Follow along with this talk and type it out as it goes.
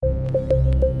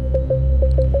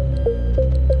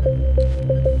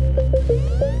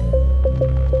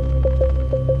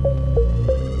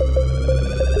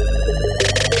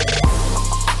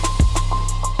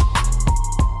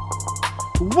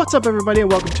What's up, everybody, and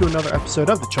welcome to another episode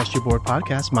of the Trust Your Board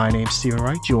podcast. My name's Stephen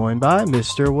Wright, joined by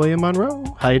Mr. William Monroe.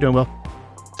 How you doing, Will?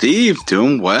 Steve,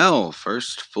 doing well.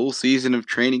 First full season of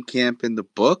training camp in the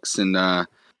books, and I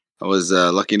was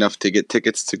lucky enough to get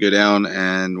tickets to go down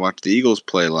and watch the Eagles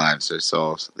play live. So I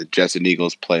saw the Jets and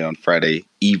Eagles play on Friday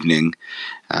evening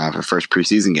for the first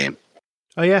preseason game.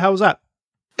 Oh, yeah? How was that?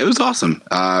 It was awesome.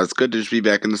 It's good to just be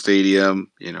back in the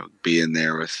stadium, be in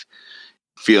there with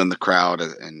feeling the crowd,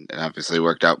 and obviously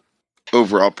worked out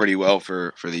overall pretty well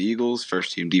for the Eagles.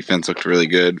 First team defense looked really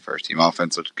good. First team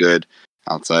offense looked good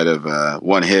outside of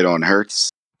one hit on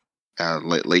Hurts,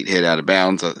 late hit out of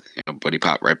bounds, but he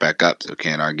popped right back up, so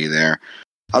can't argue there.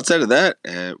 Outside of that,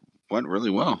 it went really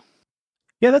well.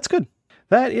 Yeah, that's good.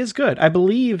 That is good. I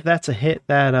believe that's a hit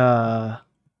that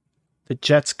the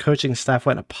Jets coaching staff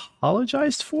went and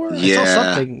apologized for. Yeah. I saw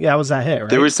something. Yeah, it was that hit, right?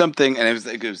 There was something, and it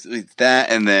was that,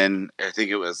 and then I think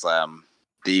it was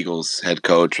the Eagles head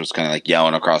coach was kind of like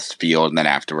yelling across the field, and then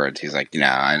afterwards he's like,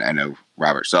 I know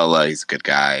Robert Saleh, he's a good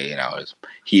guy, it was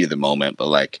heat of the moment,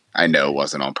 but I know it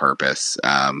wasn't on purpose.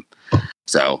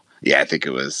 So yeah, I think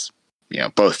it was,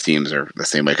 both teams are the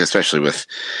same way, especially with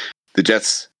the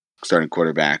Jets starting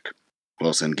quarterback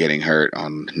Wilson getting hurt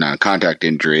on non-contact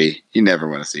injury. You never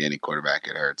want to see any quarterback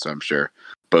get hurt, so I'm sure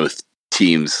both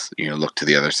teams, look to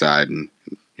the other side, and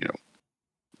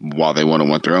while they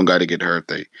want their own guy to get hurt,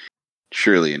 they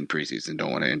surely in preseason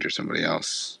don't want to injure somebody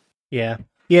else. Yeah,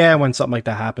 when something like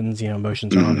that happens,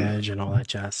 emotions are on edge and all that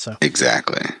jazz. So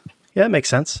exactly. Yeah, that makes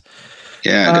sense.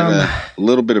 Yeah, I got a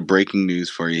little bit of breaking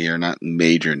news for you here. Not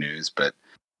major news, but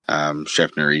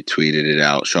Schefter retweeted it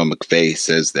out. Sean McVay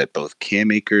says that both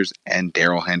Cam Akers and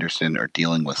Darrell Henderson are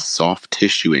dealing with soft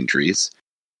tissue injuries.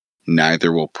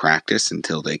 Neither will practice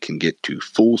until they can get to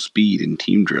full speed in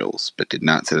team drills, but did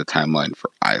not set a timeline for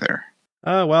either.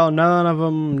 Well, neither of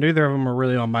them are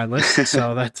really on my list,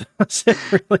 so that doesn't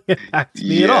really impact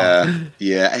me at all.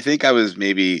 Yeah, I think I was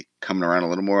maybe coming around a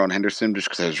little more on Henderson just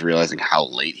because I was realizing how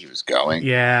late he was going.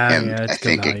 And I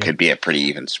think it could be a pretty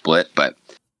even split, but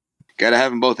got to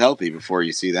have them both healthy before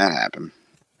you see that happen.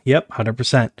 Yep,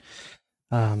 100%.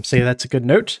 So yeah, that's a good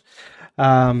note.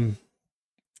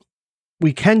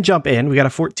 We can jump in. We got a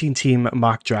 14-team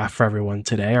mock draft for everyone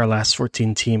today, our last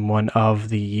 14-team one of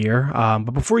the year.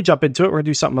 But before we jump into it, we're going to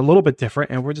do something a little bit different,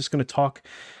 and we're just going to talk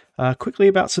quickly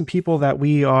about some people that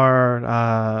we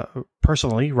are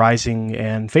personally rising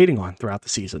and fading on throughout the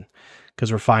season,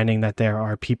 because we're finding that there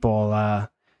are people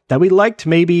that we liked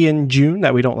maybe in June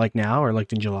that we don't like now, or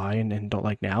liked in July and don't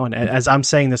like now. And as I'm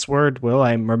saying this word, Will,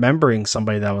 I'm remembering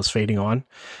somebody that was fading on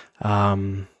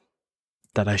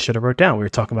that I should have wrote down. We were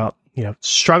talking about,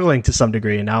 struggling to some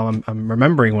degree, and now I'm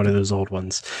remembering one of those old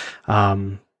ones.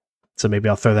 So maybe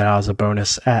I'll throw that out as a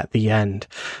bonus at the end.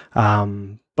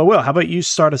 But Will, how about you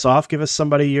start us off? Give us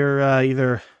somebody you're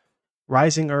either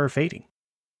rising or fading.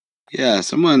 Yeah,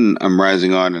 someone I'm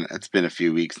rising on, and it's been a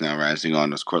few weeks now, rising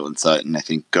on was Courtland Sutton. I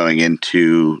think going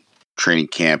into training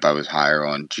camp, I was higher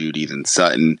on Judy than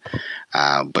Sutton.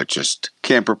 But just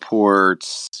camp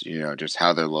reports, just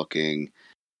how they're looking,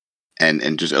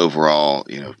 and just overall,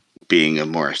 being a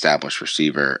more established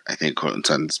receiver, I think Courtland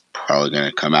Sutton's probably going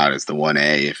to come out as the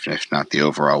 1A, if not the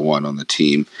overall one on the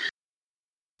team.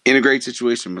 In a great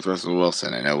situation with Russell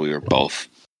Wilson. I know we were both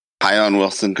high on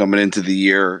Wilson coming into the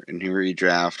year in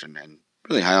redraft, and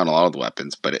really high on a lot of the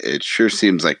weapons, but it sure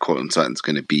seems like Courtland Sutton's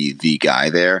going to be the guy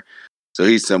there. So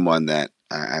he's someone that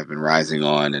I've been rising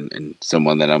on, and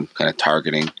someone that I'm kind of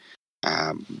targeting,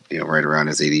 right around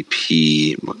his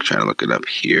ADP. I'm trying to look it up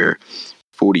here.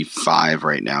 45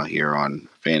 right now here on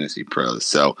Fantasy Pros.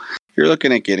 So you're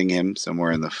looking at getting him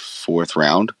somewhere in the 4th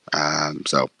round.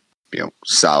 So,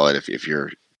 solid if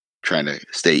you're trying to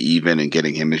stay even and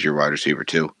getting him as your wide receiver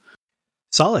too.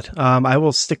 Solid. I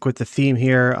will stick with the theme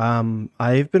here.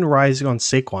 I've been rising on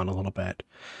Saquon a little bit.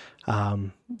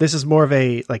 This is more of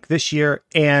a this year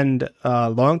and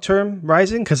long-term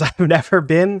rising, because I've never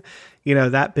been,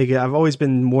 that big. I've always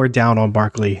been more down on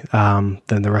Barkley than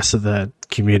the rest of the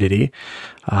community.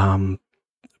 Point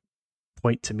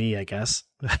to me, I guess.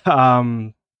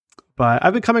 But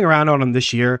I've been coming around on him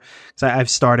this year, because I've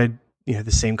started, the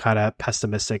same kind of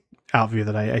pessimistic outview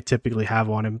that I typically have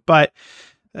on him. But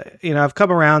I've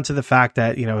come around to the fact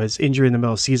that, his injury in the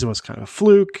middle of the season was kind of a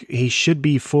fluke. He should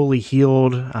be fully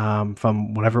healed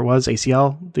from whatever it was,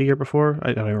 ACL the year before.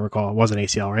 I don't even recall. It was an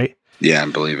ACL, right? Yeah,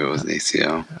 I believe it was an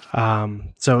ACL.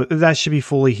 So that should be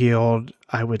fully healed.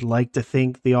 I would like to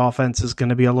think the offense is going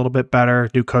to be a little bit better.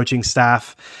 New coaching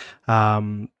staff,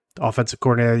 offensive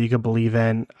coordinator you can believe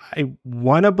in. I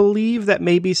want to believe that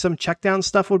maybe some check down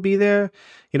stuff would be there.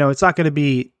 It's not going to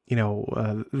be,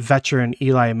 veteran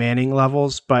Eli Manning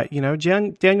levels. But,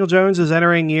 Daniel Jones is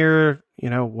entering year,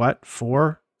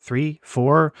 3,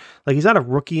 4. Like, he's not a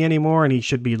rookie anymore, and he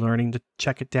should be learning to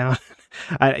check it down.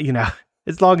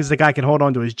 As long as the guy can hold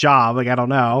on to his job, like, I don't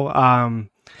know.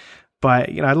 But,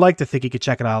 I'd like to think he could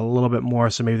check it out a little bit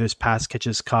more. So maybe those pass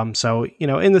catches come. So,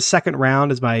 in the second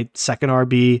round is my second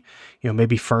RB,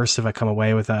 maybe first if I come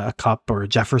away with a Kupp or a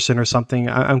Jefferson or something.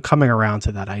 I'm coming around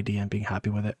to that idea and being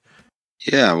happy with it.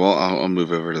 Yeah, well, I'll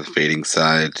move over to the fading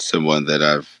side. Someone that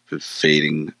I've been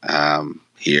fading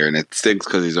here, and it stinks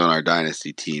because he's on our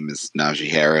dynasty team, is Najee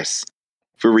Harris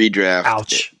for redraft.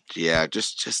 Ouch. Yeah,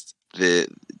 just the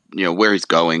where he's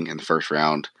going in the first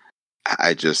round.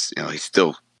 I just he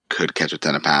still could catch a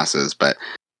ton of passes, but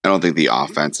I don't think the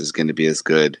offense is going to be as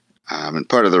good. And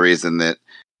part of the reason that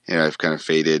I've kind of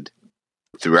faded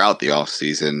throughout the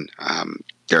offseason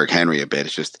Derrick Henry a bit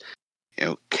is just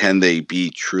can they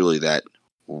be truly that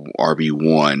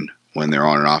RB1 when they're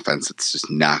on an offense that's just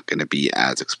not going to be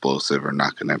as explosive or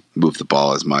not going to move the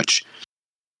ball as much.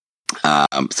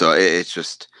 So it's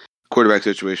just quarterback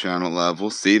situation I don't love.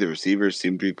 We'll see. The receivers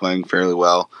seem to be playing fairly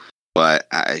well, but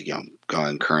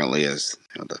going currently as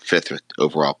the 5th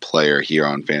overall player here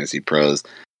on Fantasy Pros.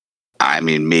 I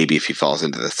mean, maybe if he falls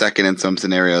into the second in some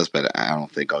scenarios, but I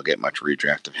don't think I'll get much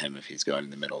redraft of him if he's going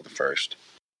in the middle of the first.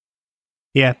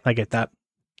 Yeah, I get that.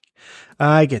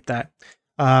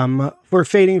 For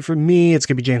fading for me, it's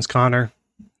going to be James Conner.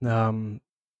 I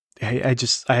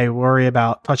worry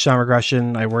about touchdown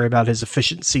regression. I worry about his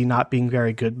efficiency not being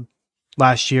very good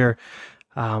last year.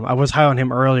 I was high on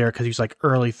him earlier because he was like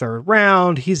early third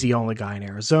round. He's the only guy in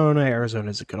Arizona.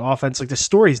 Arizona's a good offense. Like, the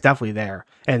story's definitely there,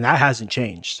 and that hasn't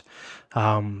changed.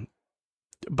 But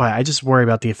I just worry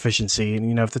about the efficiency.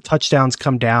 And, if the touchdowns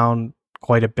come down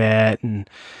quite a bit and,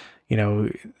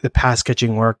 the pass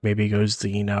catching work maybe goes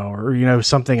to, or,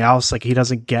 something else, like he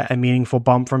doesn't get a meaningful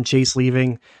bump from Chase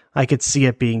leaving, I could see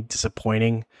it being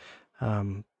disappointing.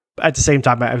 At the same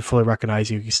time, I fully recognize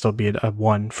you can still be a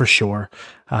 1 for sure.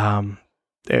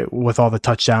 With all the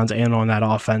touchdowns and on that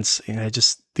offense,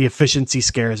 the efficiency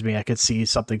scares me. I could see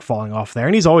something falling off there,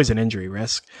 and he's always an injury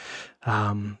risk.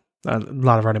 A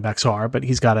lot of running backs are, but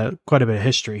he's got quite a bit of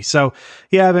history. So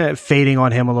yeah, I've been fading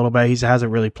on him a little bit. He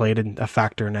hasn't really played a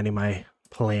factor in any of my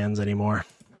plans anymore.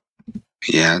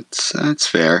 Yeah, it's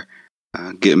fair.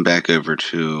 Getting back over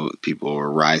to people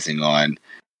we're rising on.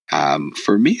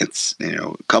 For me, it's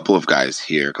a couple of guys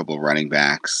here, a couple of running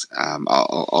backs.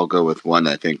 I'll go with one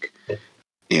that I think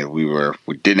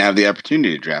we didn't have the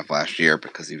opportunity to draft last year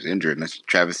because he was injured, and that's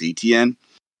Travis Etienne.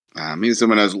 He's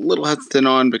someone I was a little hesitant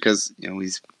on because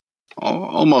he's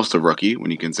almost a rookie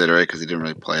when you consider it, because he didn't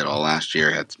really play at all last year,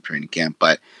 had some training camp.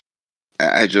 But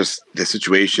the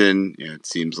situation, it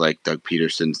seems like Doug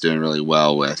Peterson's doing really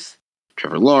well with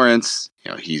Trevor Lawrence.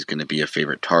 He's going to be a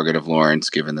favorite target of Lawrence,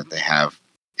 given that they have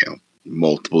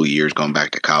multiple years going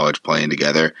back to college playing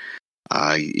together.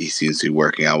 He seems to be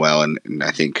working out well, and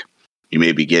I think you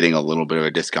may be getting a little bit of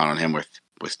a discount on him with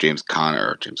James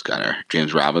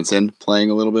Robinson playing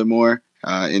a little bit more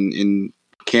in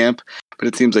camp. But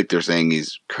it seems like they're saying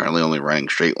he's currently only running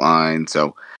straight line.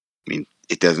 So, I mean,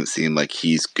 it doesn't seem like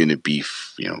he's going to be,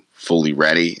 fully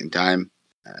ready in time.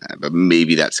 But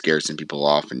maybe that scares some people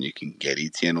off and you can get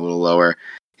Etienne a little lower.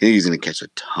 I think he's going to catch a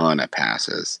ton of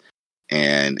passes.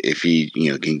 And if he,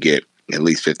 can get at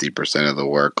least 50% of the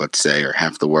work, let's say, or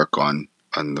half the work on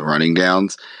the running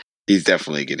downs, he's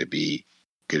definitely going to be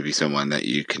someone that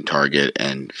you can target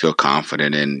and feel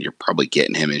confident in. You're probably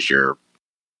getting him as your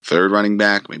third running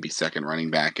back, maybe second running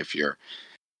back if you're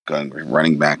going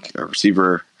running back or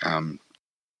receiver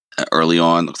early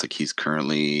on. Looks like he's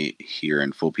currently here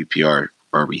in full PPR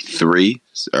RB3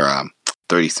 or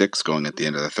 36 going at the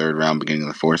end of the third round, beginning of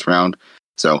the fourth round.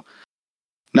 So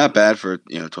not bad for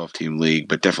 12-team league,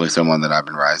 but definitely someone that I've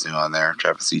been rising on there,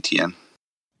 Travis Etienne.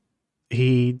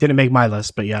 He didn't make my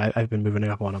list, but yeah, I've been moving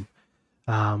up on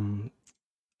him.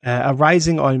 A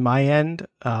rising on my end,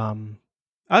 I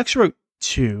actually wrote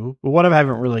 2, but one of them I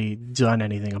haven't really done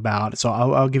anything about, so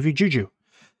I'll give you Juju.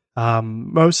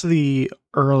 Most of the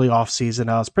early offseason,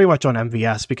 I was pretty much on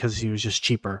MVS because he was just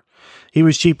cheaper. He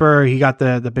was cheaper. He got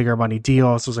the bigger money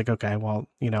deal. So I was like, okay, well,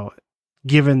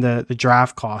 given the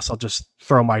draft costs, I'll just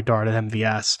throw my dart at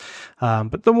MVS.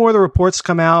 But the more the reports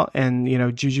come out and,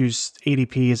 Juju's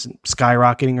ADP isn't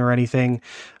skyrocketing or anything,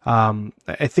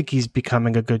 I think he's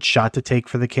becoming a good shot to take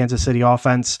for the Kansas City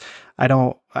offense.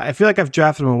 I feel like I've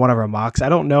drafted him in one of our mocks. I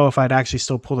don't know if I'd actually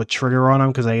still pull the trigger on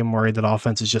him because I am worried that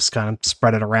offense is just kind of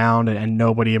spread it around and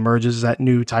nobody emerges that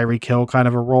new Tyreek Hill kind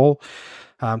of a role.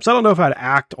 So I don't know if I'd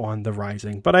act on the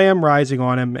rising, but I am rising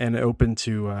on him and open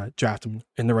to draft him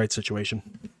in the right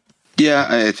situation. Yeah,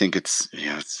 I think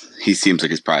he seems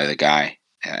like he's probably the guy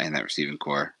in that receiving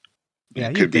core.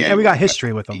 Yeah, and we got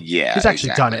history with him. Yeah, he's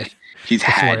actually done it. He's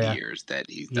had years that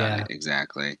he's done it.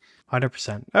 Exactly.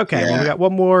 100%. Okay, well, we got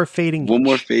one more fading.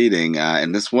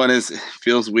 And this one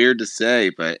feels weird to say,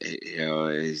 but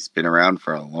he's been around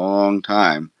for a long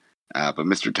time. But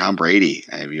Mr. Tom Brady,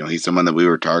 he's someone that we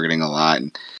were targeting a lot,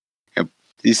 and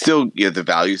he's still, the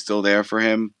value's still there for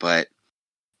him. But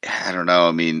I don't know.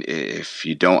 I mean, if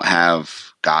you don't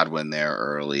have Godwin there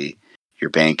early, you're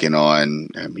banking on.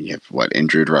 I mean, you have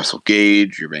injured Russell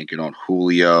Gage. You're banking on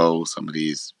Julio. Some of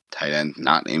these tight ends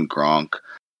not named Gronk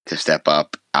to step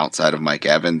up outside of Mike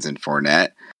Evans and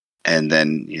Fournette. And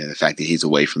then, the fact that he's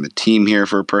away from the team here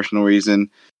for a personal reason.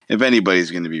 If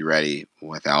anybody's going to be ready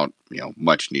without,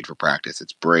 much need for practice,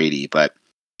 it's Brady. But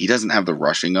he doesn't have the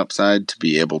rushing upside to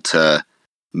be able to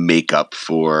make up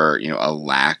for, a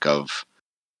lack of,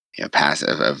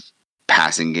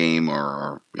 passing game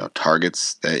or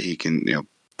targets that he can,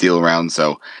 deal around.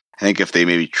 So I think if they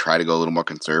maybe try to go a little more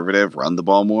conservative, run the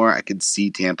ball more, I could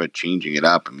see Tampa changing it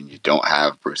up. I mean, you don't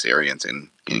have Bruce Arians in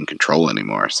control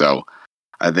anymore. So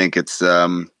I think it's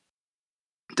definitely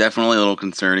a little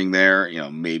concerning there.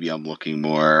 Maybe I'm looking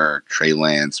more Trey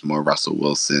Lance, more Russell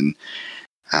Wilson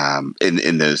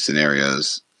in those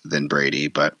scenarios than Brady,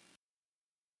 but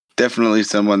definitely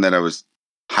someone that I was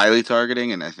highly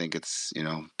targeting, and I think it's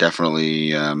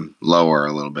definitely lower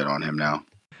a little bit on him now.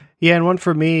 Yeah, and one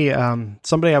for me,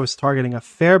 somebody I was targeting a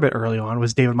fair bit early on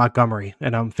was David Montgomery,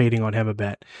 and I'm fading on him a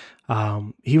bit.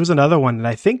 He was another one, and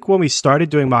I think when we started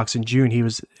doing mocks in June, he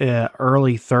was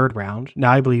early third round.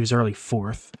 Now I believe he's early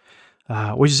fourth,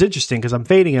 which is interesting because I'm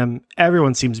fading him.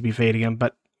 Everyone seems to be fading him,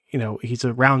 but he's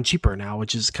a round cheaper now,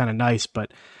 which is kind of nice.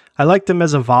 But I liked him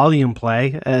as a volume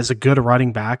play, as a good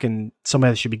running back, and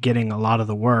somebody that should be getting a lot of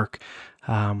the work.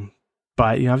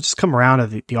 But, I've just come around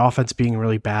to the offense being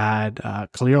really bad.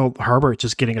 Khalil Herbert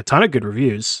just getting a ton of good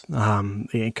reviews.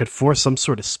 It could force some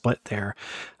sort of split there.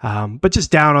 But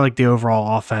just down on the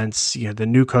overall offense, the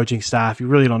new coaching staff, you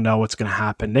really don't know what's going to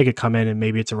happen. They could come in and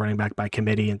maybe it's a running back by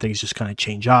committee and things just kind of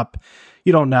change up.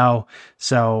 You don't know.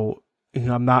 So,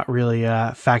 I'm not really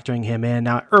factoring him in.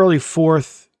 Now, early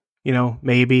fourth,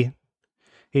 maybe.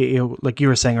 Like you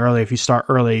were saying earlier, if you start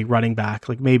early running back,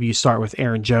 maybe you start with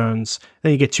Aaron Jones,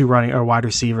 then you get two running or wide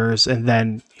receivers, and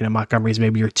then Montgomery's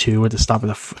maybe your two at the top of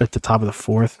the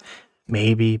fourth,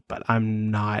 maybe. But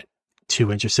I'm not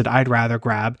too interested. I'd rather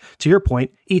grab, to your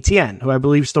point, ETN, who I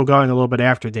believe is still going a little bit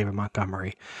after David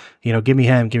Montgomery. Give me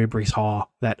him, give me Breece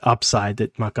Hall, that upside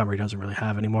that Montgomery doesn't really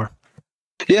have anymore.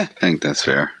 Yeah, I think that's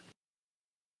fair.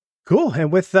 Cool.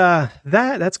 And with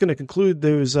that's going to conclude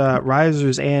those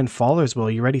risers and fallers. Will,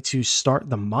 you ready to start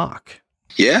the mock?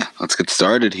 Yeah, let's get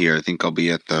started here. I think I'll be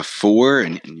at the 4,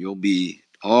 and you'll be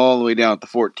all the way down at the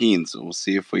 14. So we'll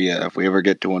see if we ever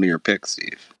get to one of your picks,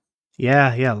 Steve.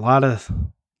 Yeah, a lot of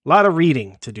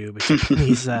reading to do between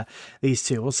these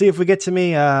two. We'll see if we get to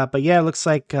me. But yeah, it looks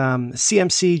like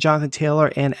CMC, Jonathan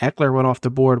Taylor, and Eckler went off the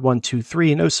board 1, 2,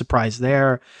 3. No surprise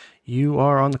there. You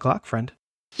are on the clock, friend.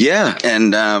 Yeah,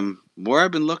 and where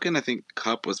I've been looking, I think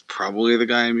Kupp was probably the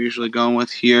guy I'm usually going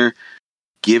with here.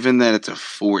 Given that it's a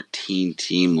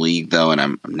 14-team league, though, and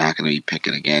I'm not going to be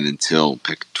picking again until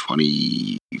pick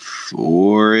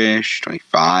 24-ish,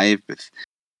 25, with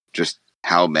just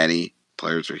how many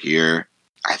players are here,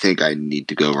 I think I need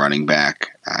to go running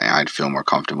back. I'd feel more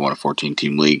comfortable in a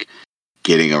 14-team league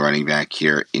getting a running back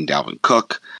here in Dalvin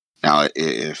Cook. Now,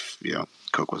 if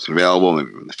Cook wasn't available,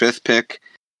 maybe from the 5th pick,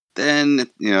 then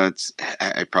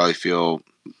I probably feel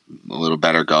a little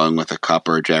better going with a Kupp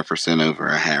or a Jefferson over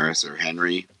a Harris or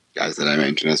Henry, guys that I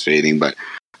mentioned as fading. But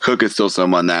Cook is still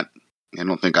someone that I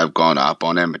don't think I've gone up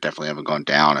on him, but definitely haven't gone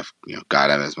down. I've got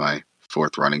him as my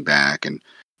 4th running back, and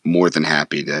more than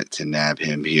happy to nab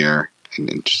him here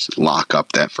and just lock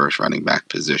up that first running back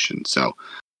position. So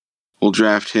we'll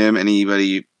draft him.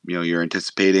 Anybody you're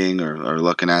anticipating or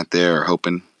looking at there or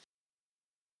hoping?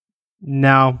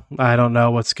 No, I don't know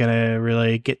what's going to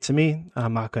really get to me.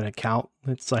 I'm not going to count.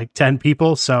 It's like 10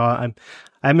 people. So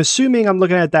I'm assuming I'm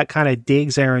looking at that kind of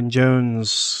Diggs, Aaron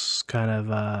Jones kind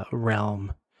of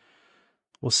realm.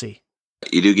 We'll see.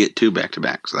 You do get 2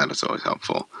 back-to-back, so that is always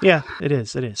helpful. Yeah, it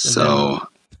is. So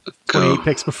 28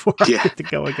 picks before I get to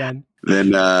go again.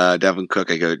 Then Dalvin Cook,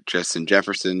 I go Justin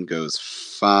Jefferson goes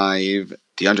 5.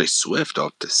 DeAndre Swift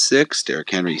off to 6.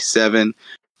 Derrick Henry 7.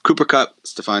 Cooper Kupp,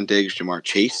 Stephon Diggs, Jamar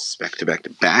Chase,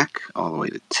 back-to-back, all the way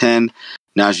to 10.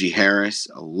 Najee Harris,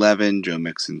 11. Joe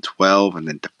Mixon, 12. And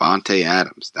then Devontae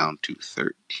Adams down to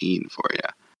 13 for you.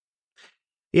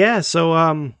 Yeah,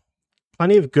 so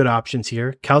plenty of good options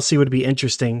here. Kelsey would be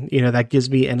interesting. That gives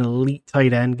me an elite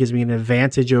tight end, gives me an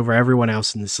advantage over everyone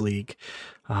else in this league.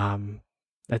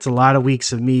 That's a lot of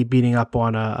weeks of me beating up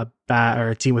on a bad or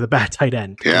a team with a bad tight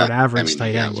end or an average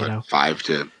tight end. 5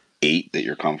 to 8 that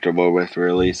you're comfortable with,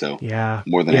 really. So yeah,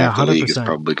 more than half the 100%. league is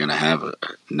probably going to have a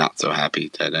not so happy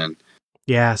tight end.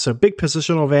 Yeah, so big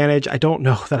positional advantage. I don't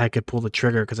know that I could pull the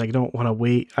trigger because I don't want to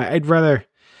wait. I'd rather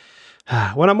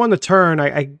when I'm on the turn,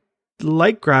 I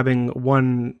like grabbing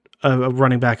one a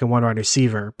running back and one wide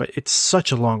receiver, but it's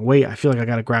such a long wait. I feel like I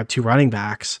got to grab 2 running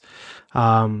backs.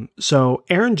 So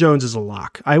Aaron Jones is a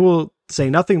lock. I will say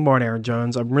nothing more on Aaron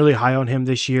Jones. I'm really high on him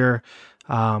this year.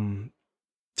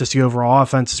 Just the overall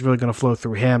offense is really going to flow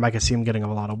through him. I can see him getting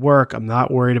a lot of work. I'm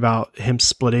not worried about him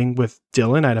splitting with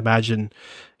Dylan. I'd imagine,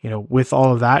 with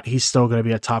all of that, he's still going to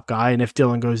be a top guy. And if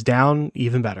Dylan goes down,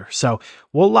 even better. So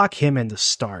we'll lock him in to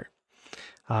start.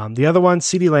 The other one,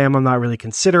 CeeDee Lamb, I'm not really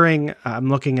considering. I'm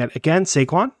looking at, again,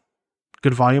 Saquon.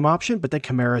 Good volume option, but then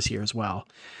Kamara's here as well.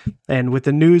 And with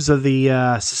the news of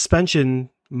the suspension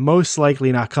most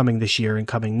likely not coming this year and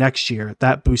coming next year,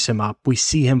 that boosts him up. We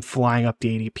see him flying up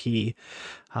the ADP.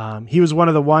 He was one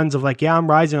of the ones of like, yeah, I'm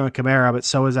rising on Kamara, but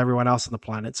so is everyone else on the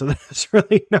planet. So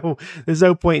there's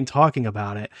no point in talking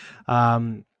about it.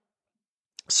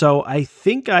 So I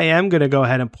think I am going to go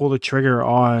ahead and pull the trigger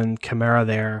on Kamara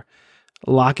there,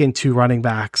 lock in 2 running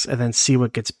backs, and then see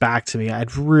what gets back to me.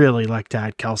 I'd really like to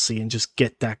add Kelsey and just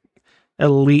get that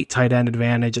elite tight end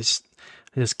advantage. I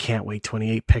just can't wait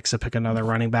 28 picks to pick another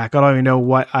running back. I don't even know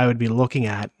what I would be looking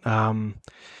at.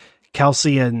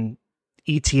 Kelsey and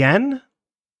ETN?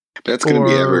 But that's going to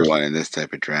be everyone in this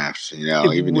type of draft.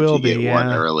 Even if you get one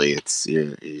early, it's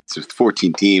with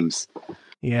 14 teams.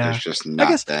 Yeah. There's just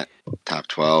not that top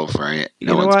 12, right?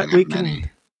 No one's going to have many.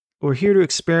 We're here to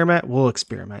experiment. We'll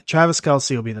experiment. Travis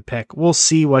Kelce will be the pick. We'll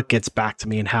see what gets back to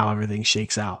me and how everything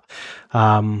shakes out.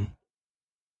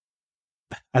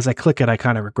 As I click it, I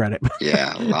kind of regret it.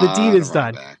 Yeah, the deed is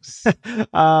done.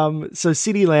 So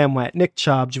CeeDee Lamb went, Nick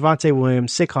Chubb, Javonte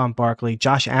Williams, Saquon Barkley,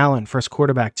 Josh Allen, first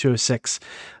quarterback, 206.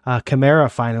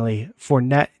 Kamara finally,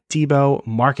 Fournette, Debo,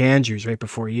 Mark Andrews right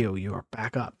before you. You are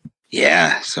back up.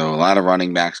 Yeah, so a lot of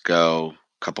running backs go.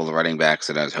 A couple of running backs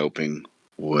that I was hoping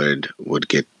would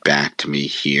get back to me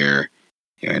here.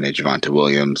 And a Javonte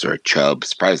Williams or a Chubb.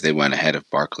 Surprised they went ahead of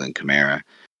Barkley and Kamara.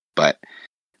 But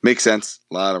makes sense.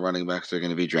 A lot of running backs are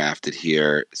going to be drafted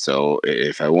here. So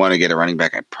if I want to get a running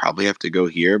back, I probably have to go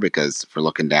here because if we're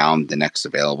looking down, the next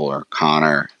available are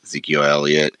Connor, Ezekiel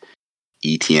Elliott,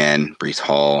 ETN, Breece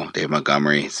Hall, Dave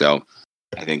Montgomery. So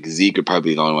I think Zeke would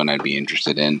probably be the only one I'd be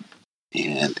interested in.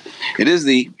 And it is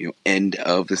the end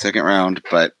of the second round,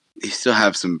 but you still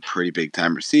have some pretty big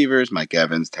time receivers: Mike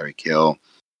Evans, Tyreek Hill,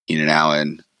 Keenan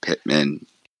Allen, Pittman,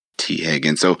 T.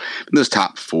 Higgins. So those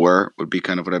top 4 would be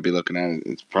kind of what I'd be looking at.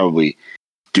 It's probably,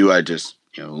 do I just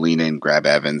lean in, grab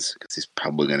Evans because he's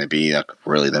probably going to be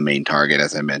really the main target,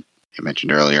 as I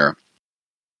mentioned earlier,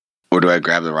 or do I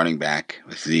grab the running back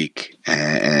with Zeke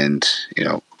and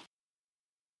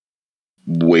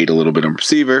wait a little bit on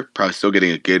receiver? Probably still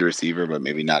getting a good receiver, but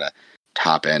maybe not a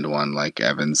top end one like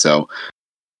Evans. So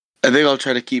I think I'll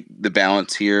try to keep the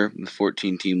balance here in the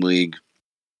 14-team league.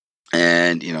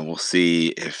 And, we'll see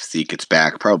if Zeke gets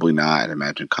back. Probably not. I'd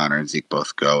imagine Connor and Zeke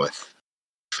both go with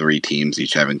 3 teams,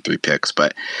 each having 3 picks.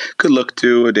 But could look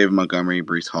to a David Montgomery,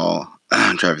 Breece Hall,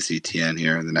 Travis Etienne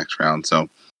here in the next round. So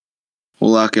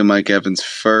we'll lock in Mike Evans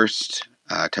first.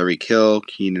 Tyreek Hill,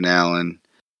 Keenan Allen,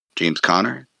 James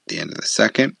Conner at the end of the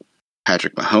second.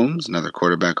 Patrick Mahomes, another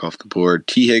quarterback off the board.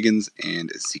 T. Higgins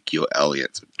and Ezekiel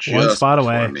Elliott. So just 1 spot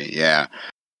away. Me. Yeah.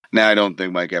 Now I don't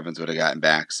think Mike Evans would have gotten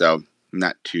back, so I'm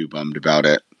not too bummed about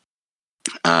it.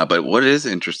 But what is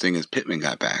interesting is Pittman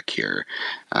got back here.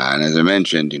 And as I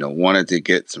mentioned, wanted to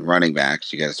get some running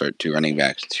backs. You got to start 2 running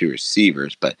backs, 2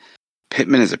 receivers. But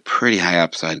Pittman is a pretty high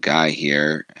upside guy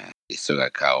here. You still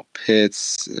got Kyle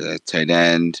Pitts, tight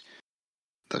end.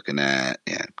 Looking at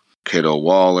Kittle,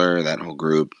 Waller, that whole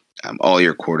group. All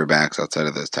your quarterbacks outside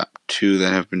of those top 2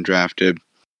 that have been drafted.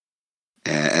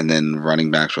 And then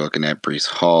running backs, we're looking at Breece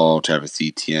Hall, Travis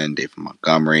Etienne, David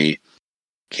Montgomery,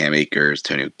 Cam Akers,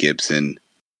 Antonio Gibson,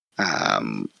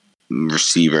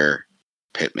 receiver,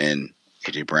 Pittman,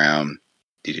 A.J. Brown,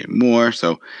 DJ Moore.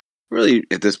 So really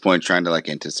at this point trying to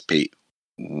anticipate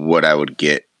what I would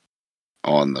get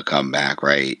on the comeback,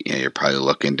 right? You're probably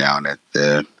looking down at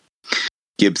the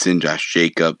Gibson, Josh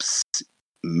Jacobs,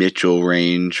 Mitchell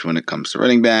range when it comes to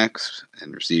running backs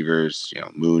and receivers,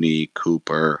 Mooney,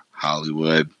 Cooper,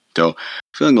 Hollywood. So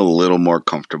feeling a little more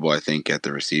comfortable, I think, at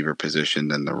the receiver position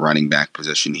than the running back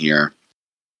position here.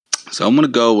 So I'm going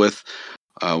to go with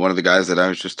one of the guys that I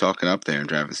was just talking up there,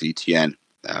 Travis Etienne.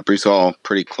 Brees Hall,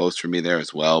 pretty close for me there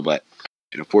as well, but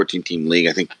in a 14-team league,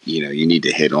 I think you need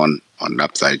to hit on an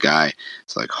upside guy.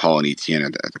 So like Hall and Etienne are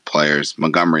the players.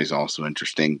 Montgomery is also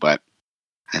interesting, but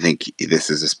I think this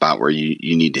is a spot where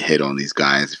you need to hit on these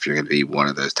guys if you're going to be one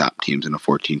of those top teams in a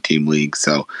 14-team league.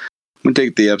 So I'm going to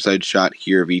take the upside shot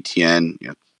here of Etienne,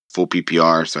 full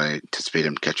PPR, so I anticipate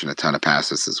him catching a ton of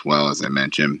passes as well, as I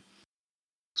mentioned.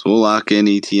 So we'll lock in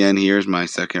Etienne here as my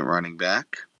second running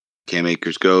back. Cam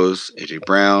Akers goes, A.J.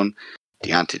 Brown,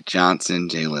 Deontay Johnson,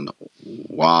 Jalen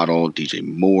Waddle, DJ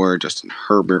Moore, Justin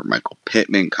Herbert, Michael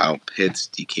Pittman, Kyle Pitts,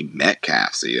 DK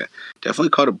Metcalf. So you definitely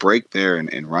caught a break there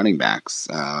in running backs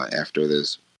after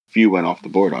this few went off the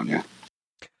board on you.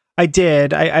 I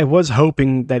did. I was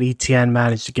hoping that Etienne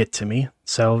managed to get to me,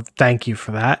 so thank you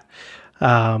for that.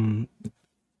 And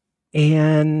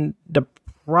the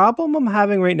problem I'm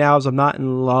having right now is I'm not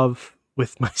in love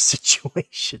with my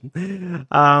situation.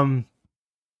 I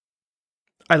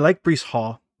like Brees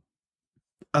Hall.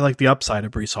 I like the upside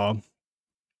of Brees Hall,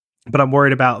 but I'm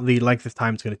worried about the length of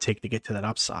time it's going to take to get to that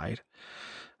upside.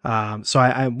 So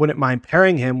I wouldn't mind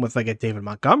pairing him with like a David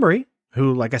Montgomery,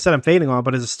 who, like I said, I'm fading on,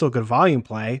 but is still a good volume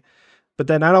play. But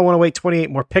then I don't want to wait 28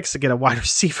 more picks to get a wide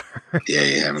receiver. Yeah,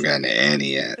 you haven't gotten to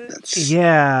any yet.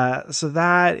 Yeah, so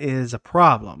that is a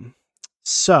problem.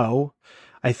 So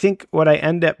I think what I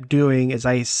end up doing is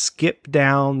I skip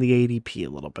down the ADP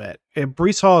a little bit. If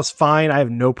Brees Hall is fine, I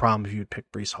have no problem if you would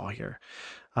pick Brees Hall here.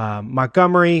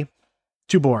 Montgomery,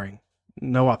 too boring.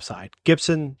 No upside.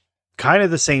 Gibson, kind of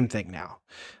the same thing now.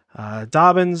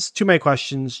 Dobbins, too many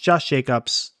questions. Josh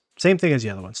Jacobs, same thing as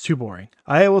the other ones. Too boring.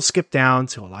 I will skip down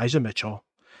to Elijah Mitchell.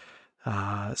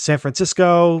 San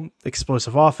Francisco,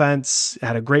 explosive offense,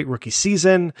 had a great rookie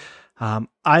season.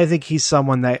 I think he's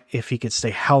someone that, if he could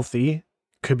stay healthy,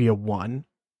 could be a 1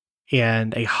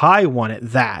 and a high 1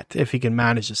 at that, if he can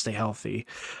manage to stay healthy.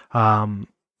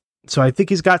 So I think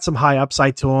he's got some high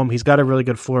upside to him. He's got a really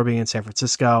good floor being in San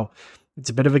Francisco. It's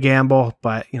a bit of a gamble,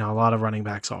 but a lot of running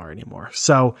backs are anymore.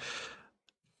 So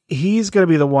he's going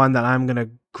to be the one that I'm going to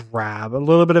grab a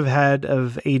little bit of head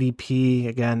of ADP.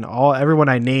 Again, everyone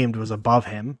I named was above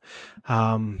him.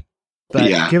 But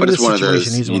it's one of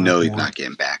those, he's not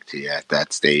getting back to you at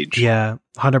that stage. Yeah,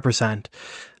 100%.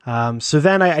 So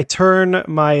then I turn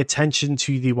my attention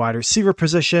to the wide receiver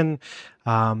position.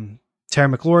 Terry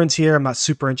McLaurin's here. I'm not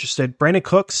super interested. Brandon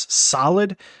Cooks,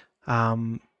 solid.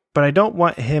 But I don't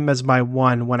want him as my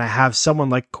 1 when I have someone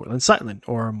like Courtland Sutton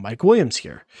or Mike Williams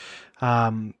here.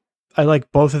 I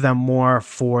like both of them more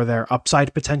for their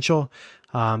upside potential.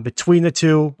 Between the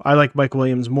two, I like Mike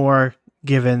Williams more,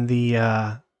 given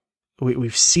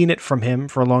we've seen it from him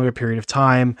for a longer period of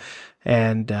time.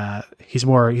 And he's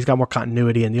got more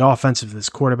continuity in the offense of this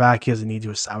quarterback. He doesn't need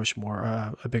to establish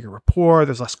a bigger rapport.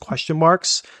 There's less question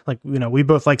marks. Like, we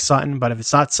both like Sutton, but if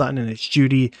it's not Sutton and it's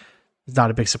Judy, it's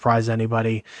not a big surprise to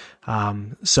anybody.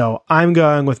 So I'm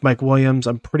going with Mike Williams.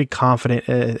 I'm pretty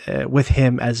confident with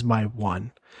him as my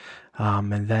 1.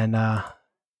 And then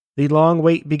the long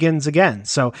wait begins again.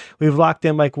 So we've locked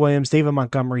in Mike Williams. David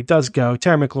Montgomery does go.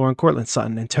 Terry McLaurin, Courtland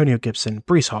Sutton, Antonio Gibson,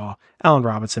 Brees Hall, Allen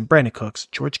Robinson, Brandon Cooks,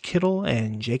 George Kittle,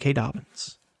 and J.K.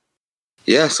 Dobbins.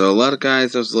 Yeah, so a lot of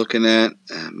guys I was looking at,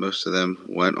 most of them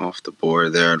went off the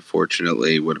board there.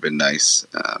 Unfortunately, would have been nice,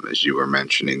 as you were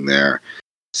mentioning there,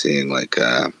 seeing like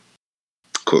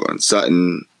Courtland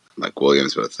Sutton, Mike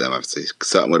Williams, both of them. Obviously,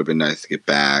 Sutton would have been nice to get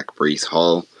back. Brees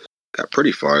Hall got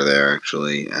pretty far there,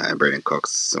 actually. Brandon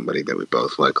Cooks, somebody that we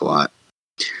both like a lot.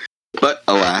 But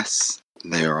alas,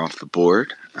 they are off the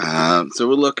board. So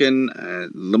we're looking.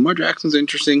 Lamar Jackson's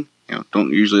interesting.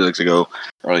 Don't usually like to go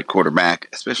early quarterback,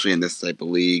 especially in this type of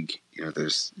league.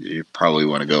 You probably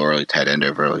want to go early tight end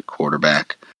over early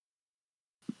quarterback.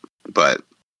 But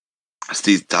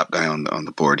Steve's the top guy on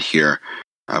the board here.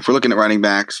 If we're looking at running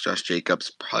backs, Josh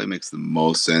Jacobs probably makes the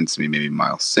most sense. Maybe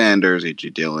Miles Sanders, A.J.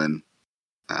 Dillon,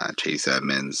 Chase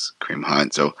Edmonds, Kareem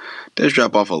Hunt. So it does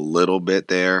drop off a little bit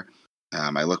there.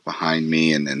 I look behind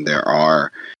me, and then there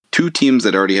are 2 teams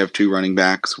that already have 2 running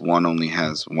backs. One only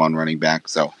has 1 running back.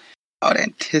 So I would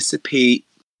anticipate,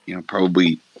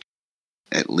 probably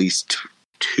at least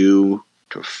 2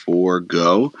 to 4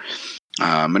 go.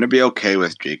 I'm going to be okay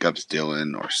with Jacobs,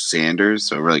 Dillon, or Sanders.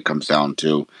 So it really comes down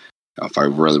to if I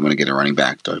really want to get a running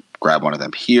back, do I grab one of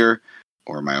them here?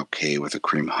 Or am I okay with a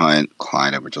Kareem Hunt,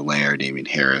 Clyde Edwards-Helaire, Damian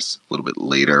Harris a little bit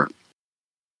later?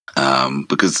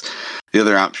 Because the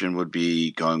other option would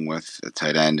be going with a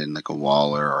tight end in like a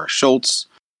Waller or a Schultz,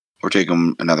 or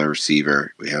taking another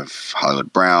receiver. We have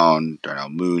Hollywood Brown, Darnell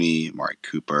Mooney, Amari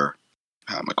Cooper,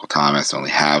 Michael Thomas. Only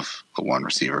have the 1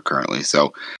 receiver currently.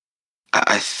 So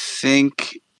I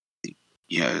think,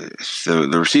 the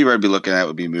receiver I'd be looking at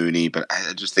would be Mooney, but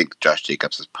I just think Josh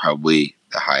Jacobs is probably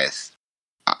the highest,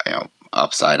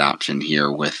 upside option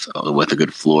here with a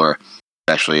good floor,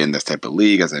 especially in this type of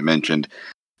league. As I mentioned,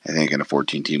 I think in a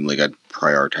 14-team league, I'd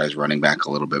prioritize running back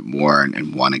a little bit more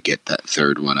and want to get that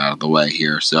third one out of the way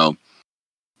here. So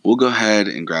we'll go ahead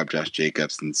and grab Josh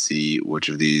Jacobs and see which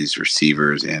of these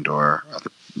receivers and or other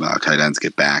tight ends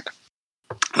get back.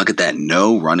 Look at that.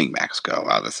 No running backs go.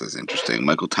 Wow, this is interesting.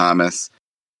 Michael Thomas,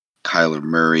 Kyler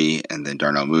Murray, and then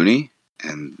Darnell Mooney.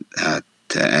 And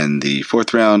to end the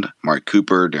fourth round, Mark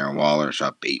Cooper, Darren Waller,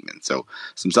 Rashad Bateman. So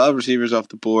some solid receivers off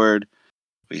the board.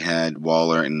 We had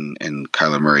Waller and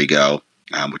Kyler Murray go,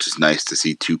 which is nice to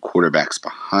see two quarterbacks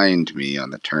behind me on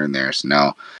the turn there. So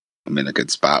now I'm in a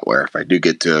good spot where if I do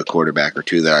get to a quarterback or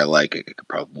two that I like, I could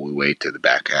probably wait to the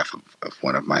back half of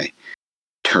one of my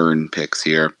turn picks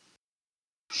here.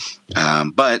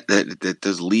 But that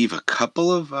does leave a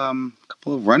couple of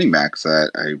running backs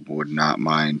that I would not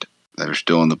mind that are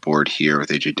still on the board here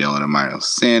with A.J. Dillon and Miles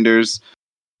Sanders,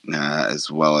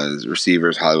 as well as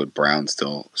receivers. Hollywood Brown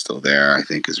still there, I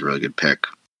think, is a really good pick.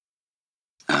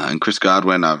 And Chris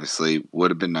Godwin obviously would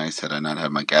have been nice had I not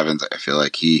had Mike Evans. I feel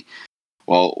like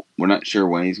we're not sure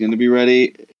when he's going to be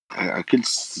ready. I could,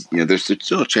 there's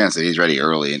still a chance that he's ready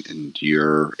early, and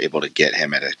you're able to get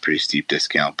him at a pretty steep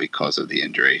discount because of the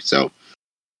injury. So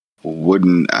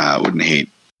wouldn't hate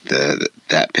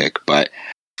that pick, but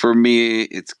for me,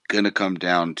 it's gonna come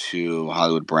down to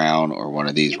Hollywood Brown or one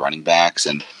of these running backs,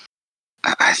 and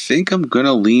I think I'm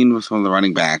gonna lean with one of the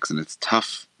running backs, and it's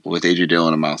tough with A.J.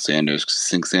 Dillon and Miles Sanders because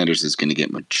I think Sanders is going to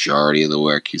get majority of the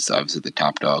work. He's obviously the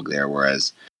top dog there,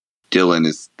 whereas Dillon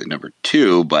is the number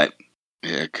 2, but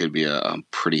it could be a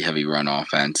pretty heavy run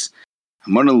offense.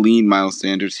 I'm going to lean Miles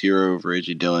Sanders here over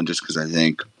A.J. Dillon just because I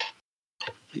think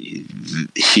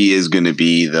he is going to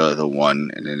be the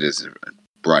one, and it is a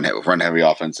run heavy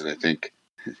offense. And I think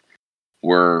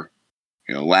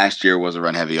last year was a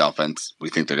run heavy offense. We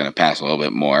think they're going to pass a little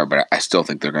bit more, but I still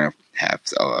think they're going to have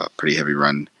a pretty heavy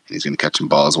run, and he's going to catch some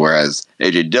balls. Whereas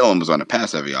A.J. Dillon was on a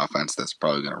pass heavy offense that's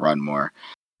probably going to run more.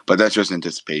 But that's just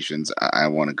anticipations. I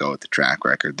want to go with the track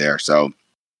record there. So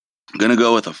I'm going to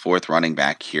go with a fourth running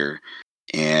back here.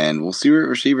 And we'll see where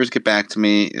receivers get back to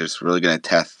me. It's really going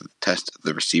to test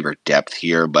the receiver depth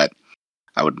here. But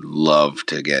I would love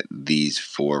to get these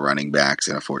 4 running backs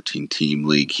in a 14-team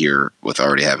league here with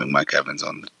already having Mike Evans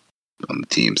on the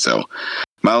team. So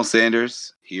Miles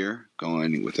Sanders here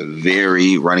going with a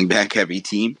very running back heavy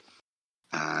team.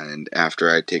 And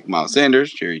after I take Miles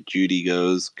Sanders, Jerry Jeudy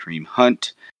goes, Kareem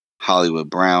Hunt, Hollywood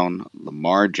Brown,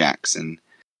 Lamar Jackson,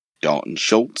 Dalton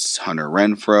Schultz, Hunter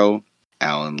Renfrow,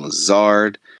 Allen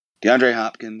Lazard, DeAndre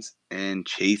Hopkins, and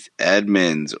Chase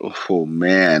Edmonds. Oh,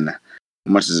 man.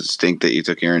 How much does it stink that you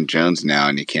took Aaron Jones now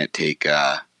and you can't take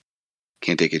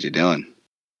A.J. Dillon?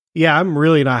 Yeah, I'm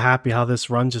really not happy how this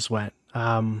run just went.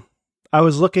 I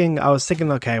was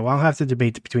thinking, okay, well, I'll have to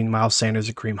debate between Miles Sanders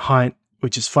and Kareem Hunt,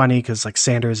 which is funny because like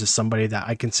Sanders is somebody that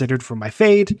I considered for my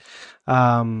fade.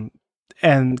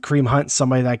 And Kareem Hunt,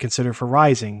 somebody that I consider for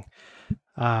rising.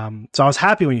 So I was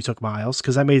happy when you took Miles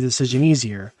because that made the decision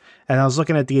easier. And I was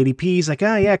looking at the ADPs like,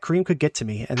 yeah, Kareem could get to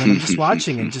me. And then I'm just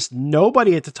watching and just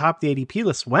nobody at the top of the ADP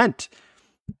list went.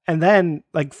 And then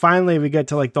like finally we get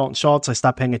to like Dalton Schultz. I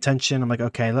stopped paying attention. I'm like,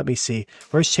 okay, let me see.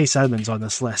 Where's Chase Edmonds on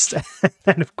this list?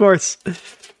 And of course,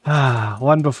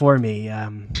 one before me,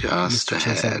 Mr.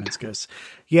 Chase Edmonds goes.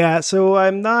 Yeah, so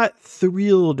I'm not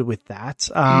thrilled with that.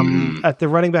 At the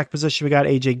running back position, we got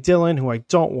A.J. Dillon, who I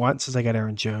don't want since I got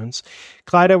Aaron Jones.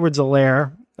 Clyde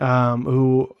Edwards-Helaire,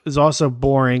 who is also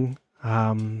boring.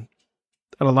 And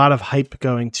a lot of hype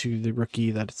going to the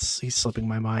rookie he's slipping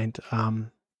my mind.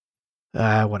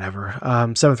 Whatever.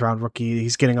 7th round rookie.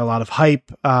 He's getting a lot of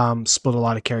hype. Split a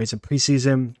lot of carries in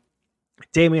preseason.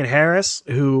 Damian Harris,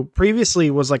 who previously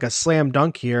was like a slam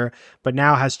dunk here, but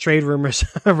now has trade rumors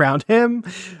around him.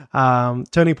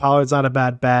 Tony Pollard's not a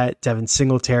bad bet. Devin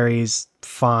Singletary's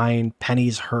fine.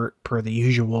 Penny's hurt per the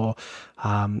usual.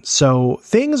 So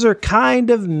things are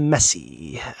kind of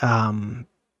messy. That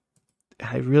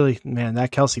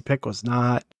Kelsey pick was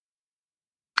not.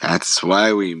 That's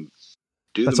why we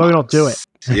do. That's why we don't do it.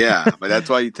 Yeah, but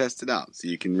that's why you test it out so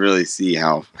you can really see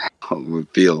how it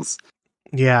feels.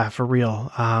 Yeah, for real.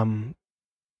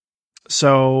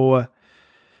 So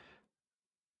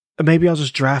maybe I'll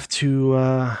just draft two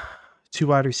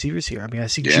wide receivers here. I mean, I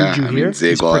see Juju here.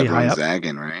 He's pretty high up.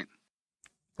 Zagging, right?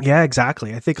 Yeah,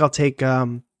 exactly. I think I'll take.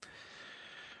 I'm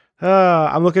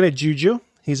looking at Juju.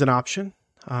 He's an option.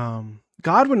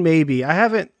 Godwin, maybe. I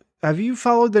haven't have you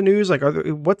followed the news? Like,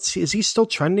 is he still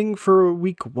trending for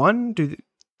week 1? Do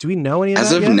we know any of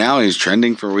As that of yet? now, he's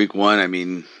trending for week 1. I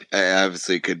mean,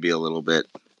 obviously it could be a little bit,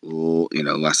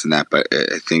 less than that, but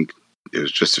I think it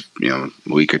was just, a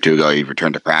week or two ago, he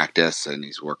returned to practice and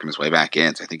he's working his way back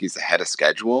in. So I think he's ahead of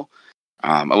schedule.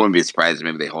 I wouldn't be surprised if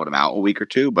maybe they hold him out a week or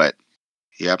two, but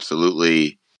he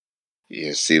absolutely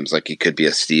seems like he could be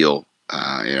a steal,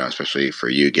 especially for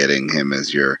you getting him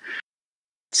as your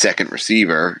second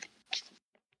receiver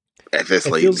at this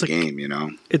late in the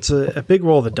game, It's a big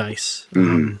roll of the dice.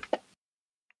 Mm-hmm.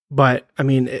 But, I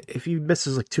mean, if he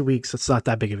misses like 2 weeks, it's not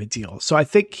that big of a deal. So I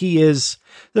think he is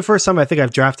the first time I think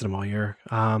I've drafted him all year.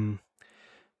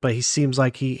 But he seems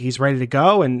like he's ready to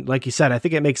go. And like you said, I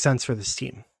think it makes sense for this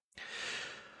team.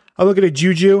 I'm looking at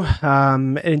Juju.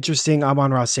 Interesting.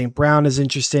 Amon-Ra St. Brown is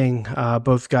interesting.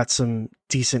 Both got some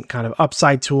decent kind of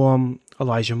upside to them.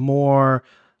 Elijah Moore.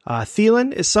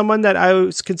 Thielen is someone that I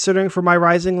was considering for my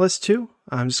rising list too.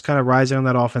 I'm just kind of rising on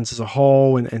that offense as a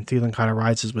whole, and Thielen kind of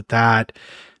rises with that.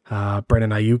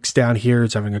 Brandon Ayuk's down here.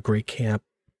 He's having a great camp.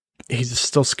 He just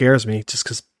still scares me just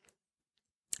because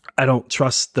I don't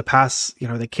trust the pass.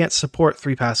 They can't support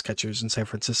 3 pass catchers in San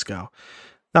Francisco.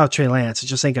 Now Trey Lance, it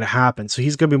just ain't going to happen. So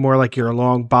he's going to be more like your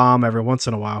long bomb every once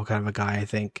in a while kind of a guy, I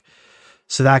think.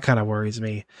 So that kind of worries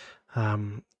me.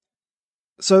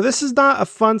 So this is not a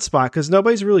fun spot because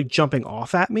nobody's really jumping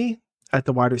off at me at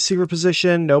the wide receiver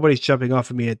position. Nobody's jumping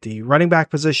off at me at the running back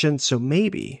position. So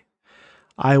maybe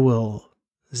I will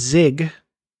zig.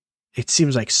 It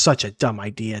seems like such a dumb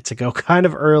idea to go kind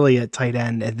of early at tight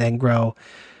end and then grow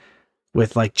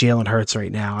with like Jalen Hurts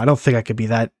right now. I don't think I could do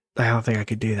that.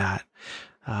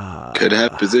 Could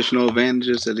have positional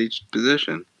advantages at each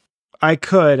position. I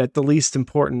could at the least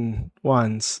important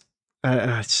ones.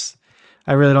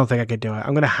 I really don't think I could do it.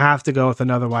 I'm going to have to go with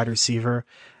another wide receiver,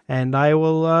 and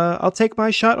I'll take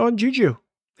my shot on Juju.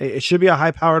 It should be a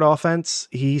high-powered offense.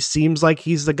 He seems like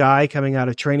he's the guy coming out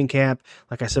of training camp.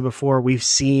 Like I said before, we've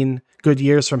seen good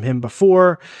years from him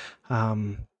before,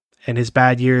 and his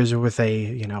bad years are with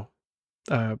a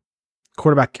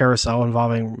quarterback carousel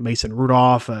involving Mason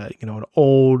Rudolph, an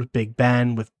old Big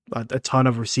Ben with a ton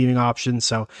of receiving options.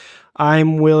 So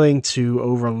I'm willing to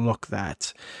overlook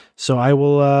that. So I'll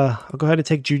go ahead and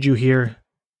take Juju here,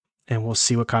 and we'll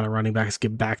see what kind of running backs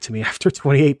get back to me after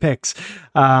 28 picks.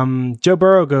 Joe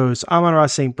Burrow goes Amon-Ra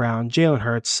St. Brown, Jalen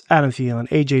Hurts, Adam Thielen,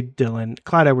 AJ Dillon,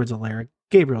 Clyde Edwards-Helaire,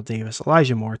 Gabriel Davis,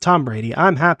 Elijah Moore, Tom Brady.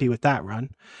 I'm happy with that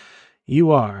run. You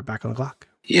are back on the clock.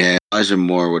 Yeah, Elijah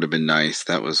Moore would have been nice.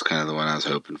 That was kind of the one I was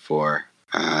hoping for.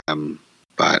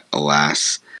 But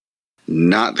alas,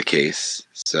 not the case.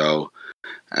 So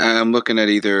I'm looking at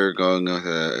either going with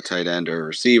a tight end or a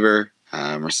receiver.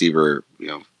 Receiver,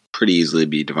 pretty easily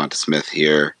be Devonta Smith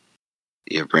here.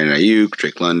 You have Brandon Ayuk,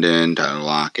 Drake London, Tyler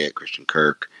Lockett, Christian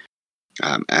Kirk.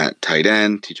 At tight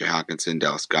end, TJ Hawkinson,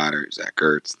 Dallas Goedert, Zach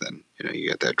Ertz. Then, you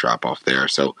get that drop off there.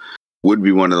 So would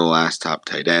be one of the last top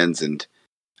tight ends. And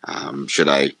should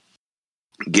I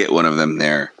get one of them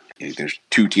there, there's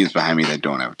 2 teams behind me that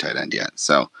don't have a tight end yet.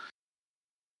 So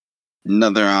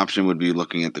another option would be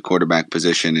looking at the quarterback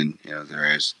position, and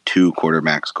there is 2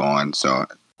 quarterbacks gone. So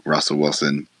Russell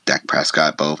Wilson, Dak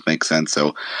Prescott both make sense. So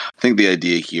I think the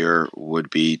idea here would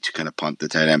be to kind of punt the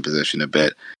tight end position a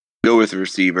bit, go with the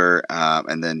receiver,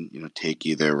 and then take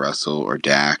either Russell or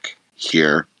Dak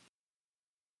here.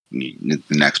 The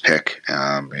next pick,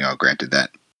 granted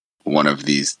that one of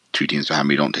these 2 teams behind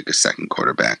me don't take a second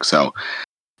quarterback. So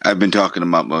I've been talking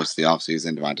him up most of the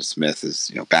offseason. Devonta Smith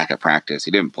is, back at practice.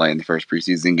 He didn't play in the first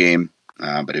preseason game,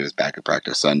 but he was back at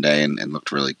practice Sunday and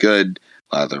looked really good.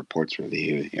 A lot of the reports were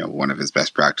one of his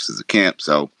best practices at camp.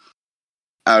 So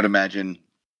I would imagine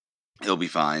he'll be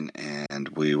fine, and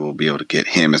we will be able to get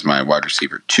him as my wide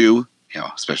receiver 2,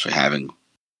 especially having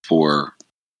 4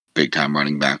 big-time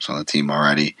running backs on the team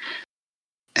already.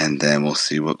 And then we'll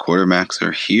see what quarterbacks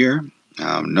are here.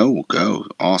 No will go.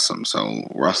 Awesome. So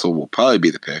Russell will probably be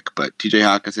the pick, but TJ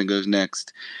Hawkinson goes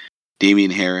next.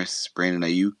 Damian Harris, Brandon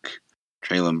Ayuk,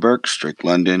 Treylon Burks, Drake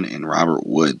London, and Robert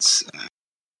Woods.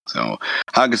 So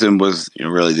Hawkinson was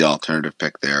really the alternative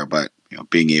pick there, but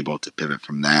being able to pivot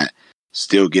from that,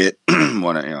 still get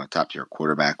a top tier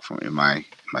quarterback from in my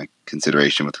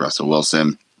consideration with Russell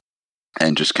Wilson,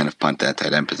 and just kind of punt that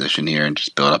tight end position here and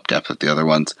just build up depth with the other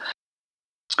ones.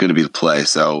 It's going to be the play.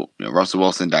 So Russell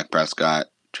Wilson, Dak Prescott,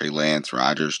 Trey Lance,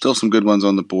 Rodgers, still some good ones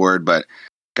on the board, but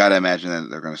got to imagine that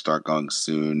they're going to start going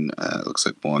soon. It looks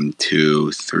like 1,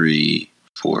 2, 3,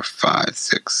 4, 5,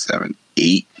 6, 7,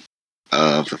 8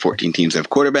 of the 14 teams have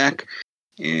quarterback,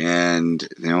 and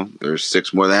there's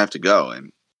 6 more that have to go.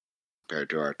 And compared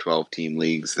to our 12-team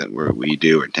leagues that we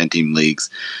do, or 10-team leagues,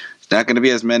 not going to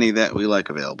be as many that we like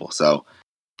available. So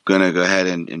going to go ahead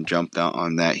and jump down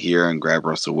on that here and grab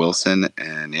Russell Wilson.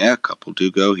 And yeah, a couple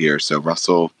do go here. So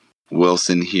Russell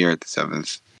Wilson here at the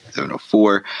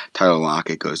 704. Tyler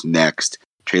Lockett goes next.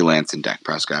 Trey Lance and Dak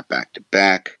Prescott back to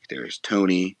back. There's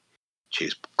Tony,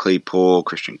 Chase Claypool,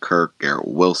 Christian Kirk, Garrett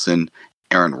Wilson,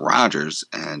 Aaron Rodgers,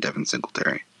 and Devin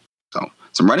Singletary. So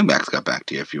some running backs got back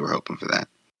to you if you were hoping for that.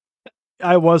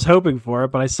 I was hoping for it,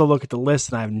 but I still look at the list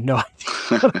and I have no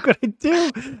idea what I'm going to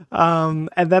do.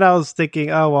 And then I was thinking,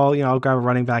 oh, well, I'll grab a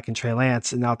running back in Trey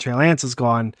Lance. And now Trey Lance is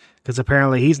gone because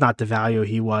apparently he's not the value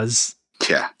he was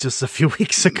just a few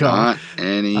weeks ago. Not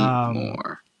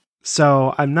anymore.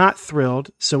 So I'm not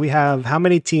thrilled. So we have how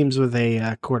many teams with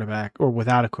a quarterback or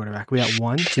without a quarterback? We got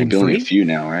one, two, three. Only a few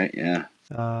now, right? Yeah.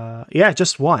 Yeah,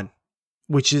 just one,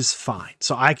 which is fine.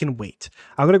 So I can wait.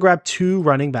 I'm going to grab two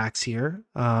running backs here.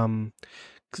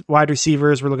 Wide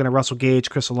receivers, we're looking at Russell Gage,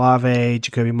 Chris Olave,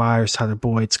 Jacoby Myers, Tyler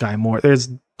Boyd, Sky Moore.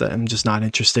 I'm just not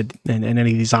interested in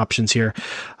any of these options here.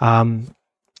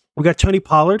 We got Tony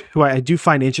Pollard, who I do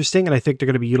find interesting, and I think they're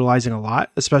going to be utilizing a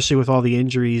lot, especially with all the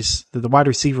injuries, the wide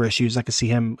receiver issues. I can see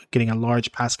him getting a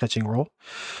large pass catching role.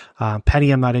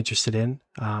 Penny, I'm not interested in.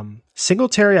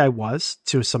 Singletary, I was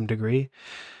to some degree.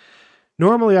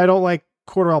 Normally, I don't like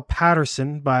Cordarrelle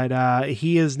Patterson, but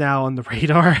he is now on the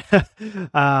radar.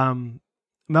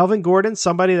 Melvin Gordon,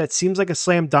 somebody that seems like a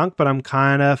slam dunk, but I'm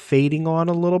kind of fading on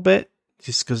a little bit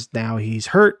just because now he's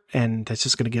hurt, and that's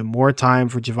just going to give more time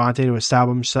for Javonte to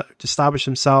establish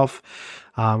himself.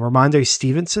 Ramondre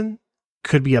Stevenson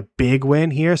could be a big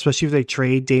win here, especially if they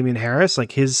trade Damian Harris.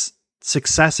 Like, his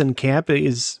success in camp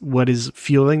is what is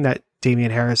fueling that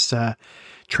Damian Harris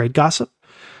trade gossip.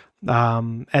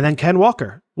 And then Ken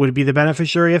Walker would be the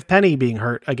beneficiary of Penny being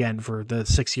hurt again for the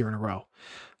 6th year in a row.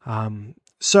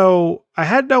 So I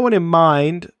had no one in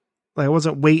mind. I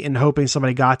wasn't waiting, hoping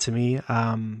somebody got to me.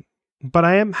 But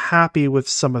I am happy with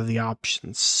some of the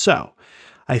options. So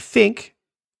I think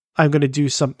I'm going to do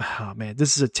oh man,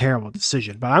 this is a terrible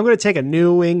decision, but I'm going to take a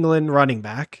New England running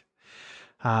back.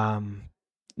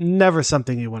 Never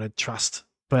something you want to trust,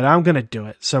 but I'm going to do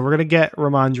it. So we're going to get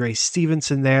Ramondre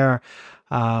Stevenson there.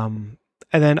 And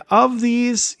then of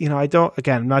these,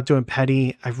 I'm not doing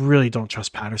Penny. I really don't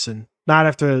trust Patterson. Not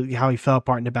after how he fell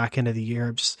apart in the back end of the year.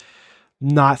 I'm just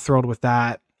not thrilled with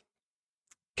that.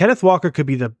 Kenneth Walker could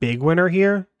be the big winner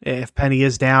here. If Penny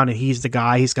is down and he's the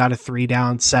guy, he's got a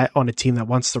 3-down set on a team that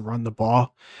wants to run the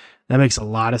ball. That makes a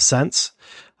lot of sense.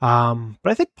 But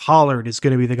I think Pollard is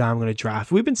going to be the guy I'm going to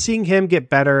draft. We've been seeing him get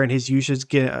better and his usage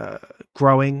get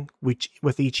growing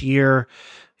with each year.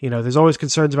 There's always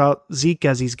concerns about Zeke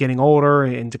as he's getting older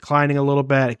and declining a little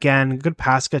bit. Again, good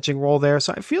pass catching role there.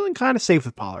 So I'm feeling kind of safe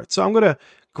with Pollard. So I'm going to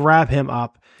grab him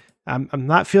up. I'm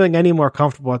not feeling any more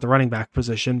comfortable at the running back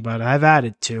position, but I've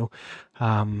added two.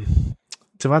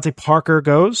 Devontae Parker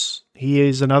goes. He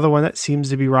is another one that seems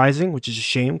to be rising, which is a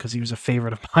shame because he was a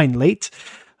favorite of mine late.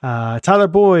 Tyler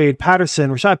Boyd,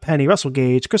 Patterson, Rashad Penny, Russell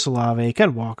Gage, Chris Olave,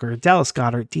 Ken Walker, Dallas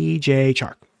Goedert, DJ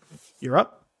Chark. You're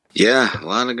up. Yeah, a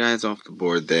lot of guys off the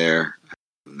board there.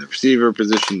 The receiver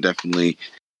position definitely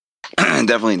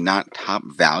not top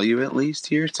value, at least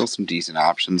here. Still some decent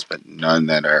options, but none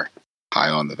that are high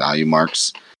on the value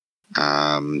marks.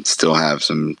 Still have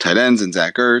some tight ends in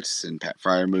Zach Ertz and Pat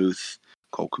Freiermuth,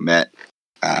 Cole Kmet.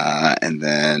 And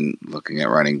then looking at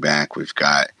running back, we've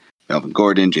got Melvin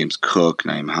Gordon, James Cook,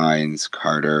 Nyheim Hines,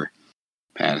 Carter,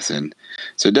 Patterson.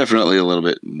 So definitely a little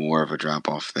bit more of a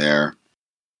drop-off there.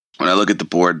 When I look at the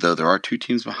board, though, there are two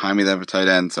teams behind me that have a tight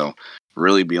end, so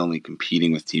really be only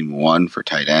competing with team one for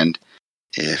tight end.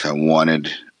 If I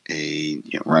wanted a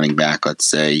running back, let's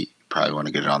say, probably want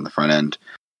to get it on the front end.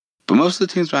 But most of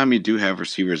the teams behind me do have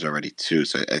receivers already, too,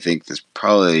 so I think there's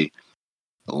probably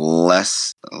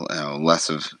less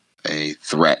of a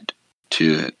threat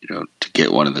to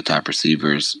get one of the top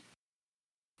receivers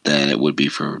than it would be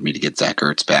for me to get Zach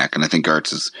Ertz back. And I think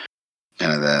Ertz is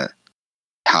kind of the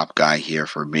top guy here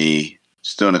for me.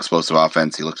 Still an explosive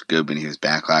offense. He looked good when he was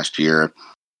back last year.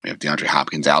 We have DeAndre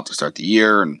Hopkins out to start the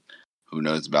year, and who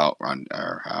knows about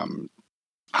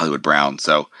Hollywood Brown.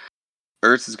 So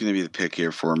Ertz is going to be the pick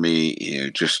here for me.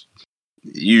 Just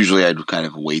usually I'd kind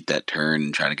of wait that turn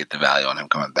and try to get the value on him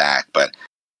coming back, but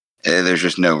there's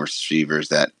just no receivers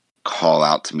that call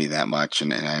out to me that much,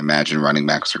 and I imagine running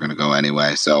backs are going to go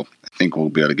anyway. So I think we'll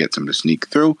be able to get some to sneak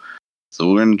through. So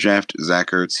we're going to draft Zach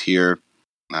Ertz here.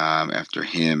 After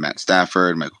him, Matt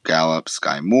Stafford, Michael Gallup,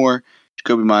 Sky Moore,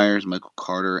 Jacoby Myers, Michael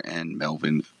Carter, and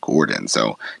Melvin Gordon.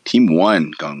 So team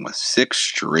one going with 6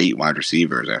 straight wide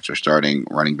receivers after starting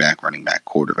running back,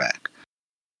 quarterback.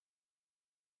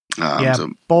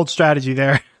 Bold strategy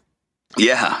there.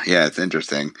 Yeah, it's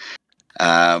interesting.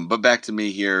 But back to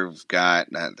me here. We've got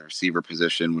the receiver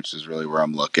position, which is really where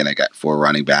I'm looking. I got 4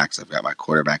 running backs. I've got my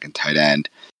quarterback and tight end.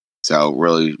 So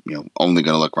really, only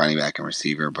going to look running back and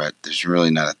receiver, but there's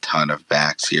really not a ton of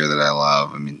backs here that I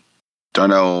love. I mean, don't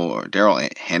know. Darrell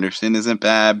Henderson isn't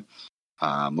bad.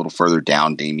 A little further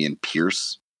down, Dameon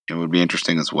Pierce, it would be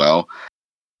interesting as well.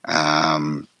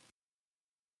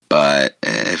 But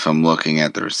if I'm looking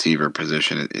at the receiver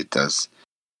position, it does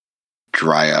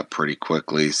dry up pretty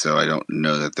quickly, so I don't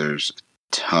know that there's a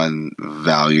ton of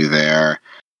value there.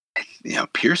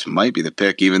 Pierce might be the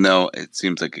pick, even though it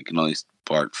seems like it can only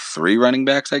start 3 running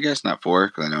backs, I guess, not 4,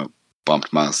 because I know it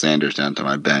bumped Miles Sanders down to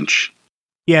my bench.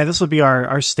 Yeah, this would be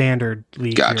our standard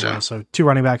league. Gotcha. Here, so 2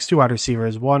 running backs, 2 wide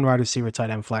receivers, 1 wide receiver tight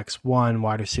end flex, 1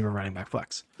 wide receiver running back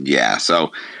flex. Yeah,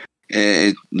 so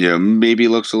it maybe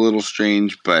looks a little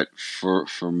strange, but for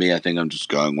me, I think I'm just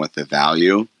going with the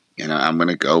value. I'm going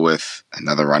to go with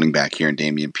another running back here in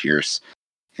Dameon Pierce.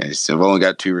 So I've only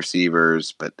got 2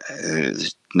 receivers, but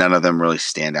none of them really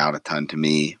stand out a ton to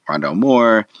me. Rondale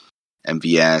Moore,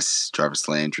 MVS, Jarvis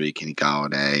Landry, Kenny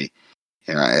Golladay.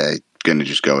 I'm going to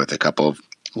just go with a couple of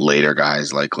later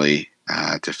guys likely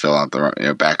to fill out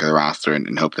the back of the roster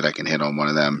and hope that I can hit on one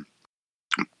of them.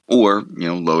 Or,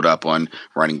 load up on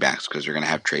running backs because you're going to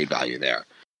have trade value there.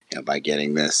 By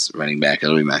getting this running back,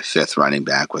 it'll be my 5th running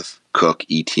back with Cook,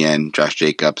 Etienne, Josh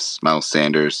Jacobs, Miles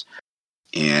Sanders,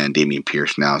 and Dameon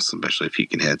Pierce now, especially if he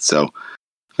can hit. So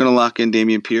I'm going to lock in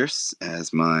Dameon Pierce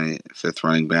as my 5th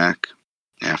running back.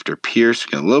 After Pierce,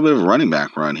 got a little bit of a running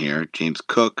back run here. James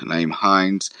Cook, Nyheim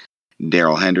Hines,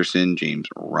 Darrell Henderson, James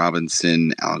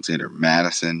Robinson, Alexander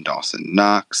Madison, Dawson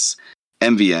Knox,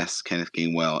 MVS, Kenneth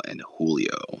Gainwell, and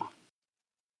Julio.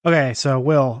 Okay, so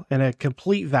Will, in a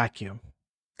complete vacuum,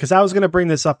 because I was going to bring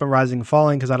this up in Rising and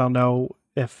Falling because I don't know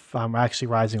if I'm actually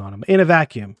rising on them. In a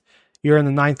vacuum, you're in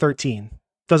the 9-13.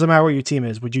 Doesn't matter what your team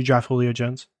is. Would you draft Julio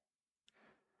Jones?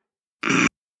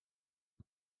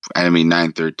 I mean,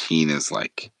 9-13 is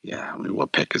like,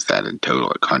 what pick is that in total?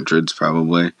 Like hundreds,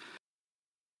 probably.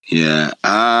 Yeah.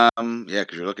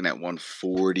 Because you're looking at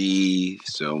 140,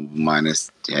 so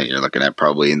minus, you're looking at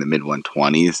probably in the mid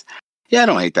 120s. Yeah, I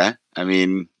don't hate that. I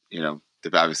mean,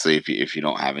 obviously if you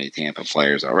don't have any Tampa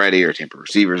players already or Tampa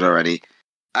receivers already,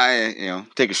 I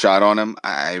take a shot on him.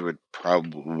 I would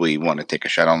probably want to take a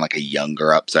shot on like a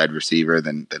younger upside receiver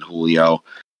than Julio.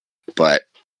 But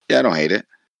yeah, I don't hate it.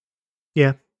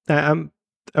 Yeah, I'm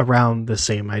around the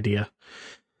same idea.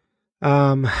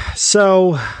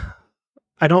 So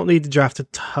I don't need to draft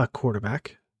a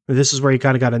quarterback. This is where you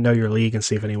kind of got to know your league and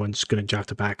see if anyone's going to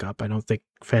draft a backup. I don't think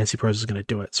Fantasy Pros is going to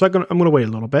do it. So I'm going to wait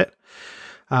a little bit.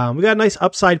 We got a nice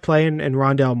upside play in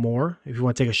Rondale Moore, if you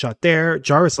want to take a shot there.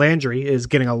 Jarvis Landry is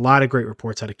getting a lot of great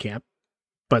reports out of camp,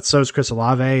 but so is Chris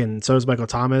Olave and so is Michael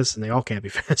Thomas, and they all can't be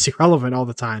fantasy relevant all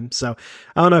the time. So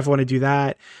I don't know if I want to do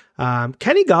that.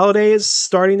 Kenny Golladay is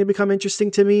starting to become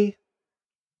interesting to me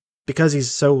because he's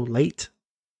so late.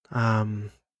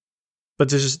 But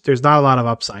there's not a lot of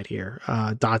upside here.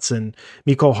 Dotson,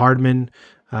 Mecole Hardman,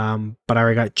 but I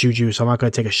already got Juju, so I'm not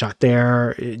going to take a shot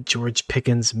there. George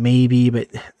Pickens, maybe, but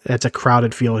that's a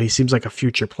crowded field. He seems like a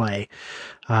future play.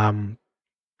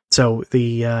 So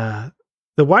the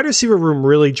wide receiver room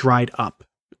really dried up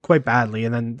quite badly,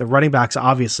 and then the running backs,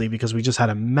 obviously, because we just had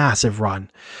a massive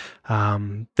run,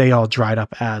 they all dried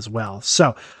up as well.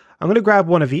 So I'm going to grab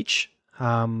one of each.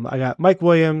 I got Mike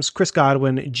Williams, Chris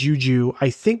Godwin, Juju.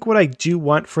 I think what I do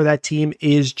want for that team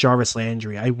is Jarvis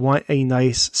Landry. I want a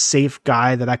nice, safe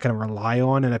guy that I can rely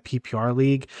on in a PPR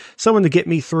league. Someone to get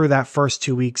me through that first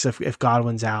 2 weeks if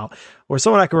Godwin's out, or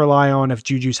someone I can rely on if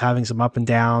Juju's having some up and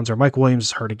downs, or Mike Williams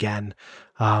is hurt again.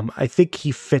 I think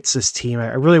he fits this team.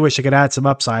 I really wish I could add some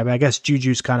upside, but I guess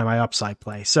Juju's kind of my upside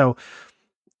play. So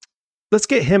let's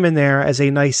get him in there as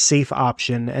a nice, safe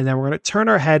option. And then we're going to turn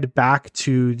our head back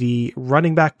to the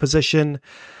running back position.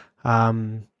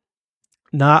 Not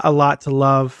a lot to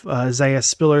love. Isaiah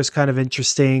Spiller is kind of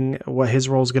interesting, what his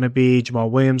role is going to be. Jamal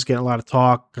Williams getting a lot of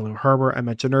talk. Khalil Herbert, I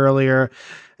mentioned earlier.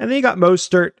 And then you got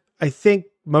Mostert. I think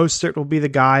Mostert will be the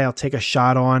guy I'll take a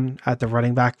shot on at the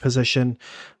running back position.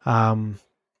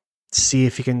 See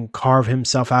if he can carve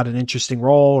himself out an interesting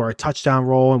role or a touchdown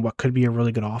role in what could be a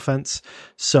really good offense.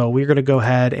 So we're going to go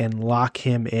ahead and lock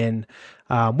him in.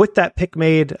 With that pick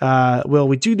made,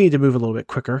 we do need to move a little bit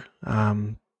quicker.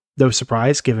 No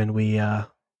surprise, given we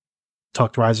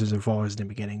talked risers and fallers in the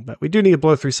beginning, but we do need to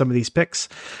blow through some of these picks.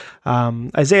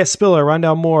 Isaiah Spiller,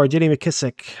 Rondale Moore, J.D.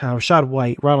 McKissic, Rashad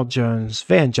White, Ronald Jones,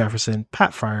 Van Jefferson,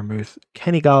 Pat Freiermuth,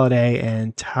 Kenny Golladay,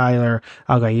 and Tyler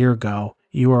Algier go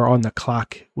you are on the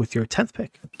clock with your 10th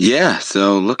pick. Yeah,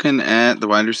 so looking at the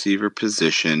wide receiver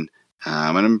position,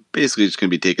 and I'm basically just going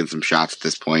to be taking some shots at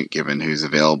this point, given who's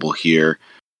available here.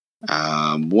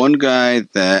 One guy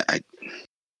that I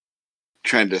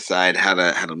trying to decide how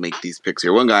to make these picks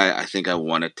here. One guy I think I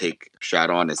want to take a shot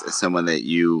on is someone that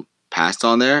you passed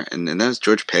on there, and that's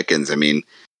George Pickens. I mean,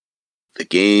 the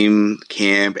game,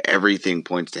 camp, everything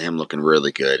points to him looking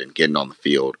really good and getting on the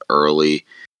field early.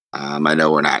 I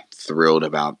know we're not thrilled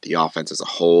about the offense as a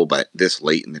whole, but this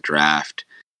late in the draft,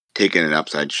 taking an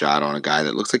upside shot on a guy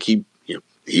that looks like he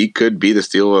could be the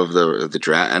steal of the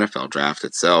NFL draft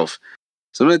itself.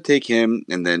 So I'm going to take him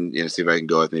and then see if I can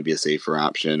go with maybe a safer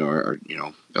option or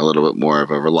a little bit more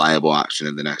of a reliable option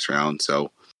in the next round. So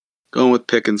going with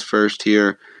Pickens first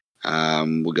here.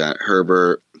 We got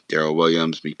Herbert, Darrell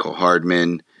Williams, Mecole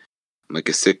Hardman, Mike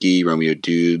Gesicki, Romeo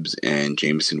Doubs, and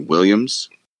Jameson Williams.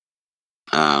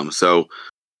 So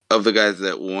of the guys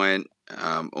that went,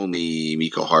 only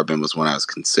Mecole Hardman was one I was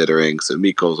considering. So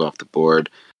Mecole's off the board.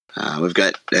 We've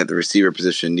got at the receiver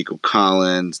position, Nico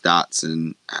Collins,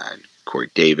 Dotson, Corey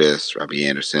Davis, Robbie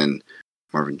Anderson,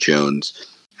 Marvin Jones.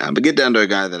 But get down to a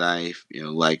guy that I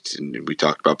liked and we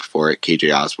talked about before,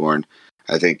 KJ Osborne.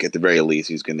 I think at the very least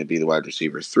he's going to be the wide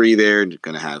receiver 3 there and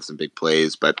going to have some big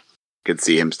plays, but could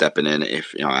see him stepping in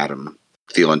if Adam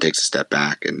Thielen takes a step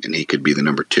back and he could be the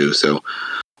number 2. So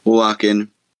we'll lock in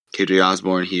KJ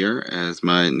Osborne here as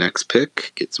my next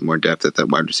pick. Get some more depth at that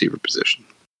wide receiver position.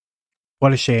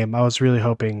 What a shame. I was really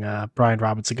hoping Brian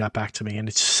Robinson got back to me, and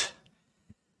it's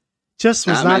just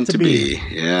was not to be.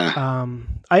 Yeah.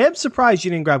 I am surprised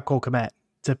you didn't grab Cole Kmet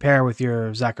to pair with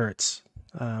your Zach Ertz.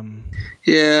 I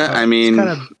mean,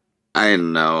 I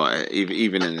don't know.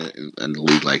 Even in a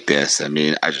league like this, I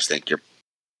mean, I just think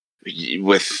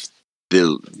with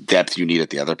the depth you need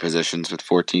at the other positions with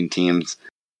 14 teams.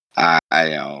 I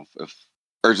know if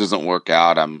Ertz doesn't work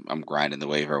out, I'm grinding the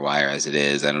waiver wire as it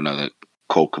is. I don't know that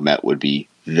Cole Kmet would be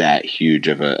that huge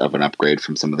of an upgrade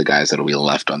from some of the guys that'll be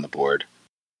left on the board.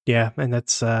 Yeah, and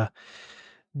that's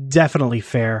definitely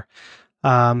fair.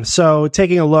 So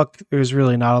taking a look, there's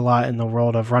really not a lot in the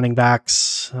world of running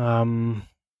backs.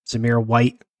 Zamir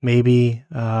White, maybe.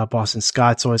 Boston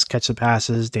Scott's always catch the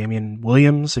passes. Damian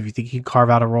Williams, if you think he can carve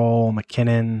out a role.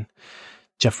 McKinnon,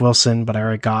 Jeff Wilson, but I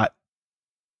already got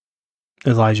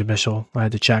Elijah Mitchell. I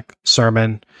had to check.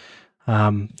 Sermon.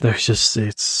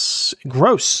 It's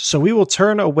gross. So we will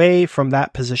turn away from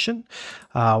that position.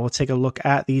 We'll take a look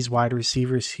at these wide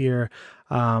receivers here.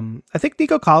 I think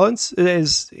Nico Collins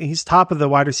he's top of the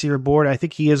wide receiver board. I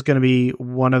think he is going to be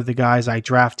one of the guys I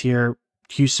draft here.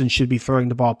 Houston should be throwing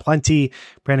the ball plenty.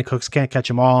 Brandon Cooks can't catch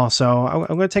them all. So I'm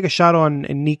going to take a shot on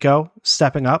Nico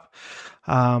stepping up.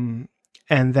 And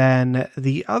then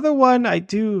the other one I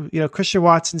do, Christian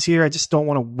Watson's here. I just don't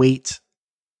want to wait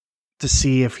to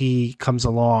see if he comes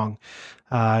along,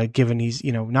 given he's,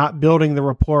 not building the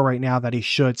rapport right now that he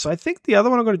should. So I think the other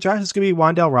one I'm going to draft is going to be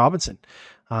Wan'Dale Robinson.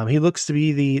 He looks to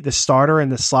be the starter in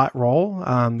the slot role.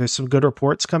 There's some good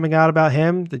reports coming out about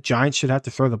him. The Giants should have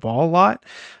to throw the ball a lot.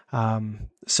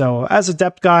 So as a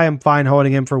depth guy, I'm fine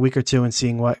holding him for a week or two and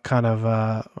seeing what kind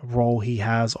of role he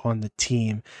has on the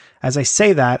team. As I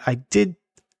say that, I did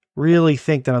really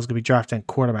think that I was going to be drafting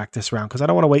quarterback this round because I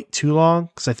don't want to wait too long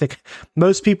because I think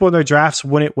most people in their drafts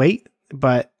wouldn't wait,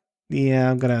 but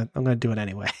yeah, I'm gonna do it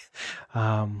anyway.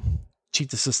 Cheat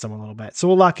the system a little bit. So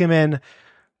we'll lock him in.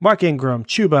 Mark Ingram,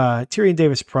 Chuba, Tyrion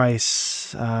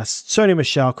Davis-Price, Sony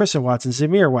Michel, Christian Watson,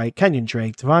 Zamir White, Kenyon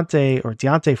Drake,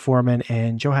 Deontay Foreman,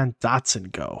 and Johan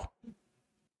Dotson go.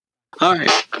 All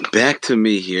right, back to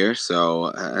me here. So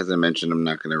as I mentioned, I'm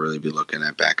not going to really be looking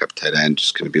at backup tight end.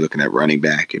 Just going to be looking at running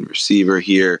back and receiver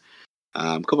here.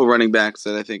 A couple of running backs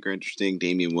that I think are interesting: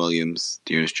 Damian Williams,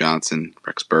 Dearness Johnson,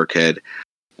 Rex Burkhead.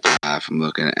 If I'm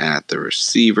looking at the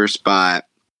receiver spot,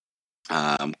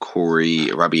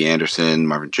 Robbie Anderson,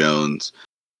 Marvin Jones,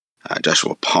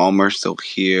 Joshua Palmer still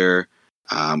here.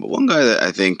 But one guy that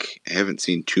I think I haven't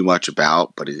seen too much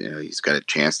about, but he's got a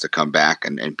chance to come back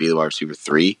and be the wide receiver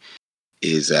 3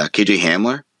 is KJ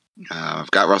Hamler. I've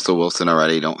got Russell Wilson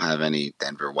already. Don't have any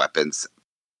Denver weapons.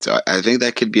 So I think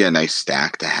that could be a nice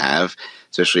stack to have,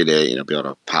 especially to be able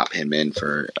to pop him in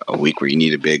for a week where you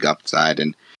need a big upside.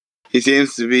 And he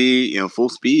seems to be full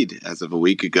speed as of a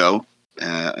week ago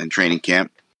in training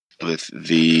camp with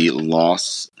the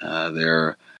loss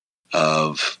there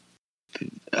of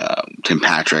Tim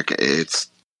Patrick. It's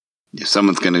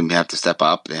someone's going to have to step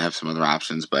up. They have some other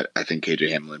options, but I think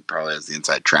KJ Hamler probably has the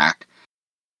inside track.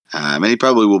 And he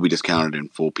probably will be discounted in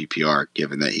full PPR,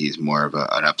 given that he's more of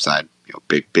an upside,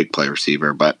 big play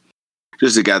receiver. But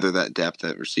just to gather that depth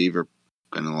at receiver,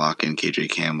 going to lock in KJ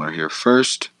Kamler here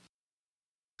first.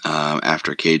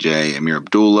 After KJ, Amir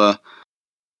Abdullah.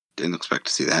 Didn't expect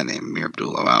to see that name, Amir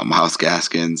Abdullah. Wow. Miles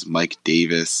Gaskins, Mike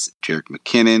Davis, Jerick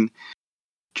McKinnon,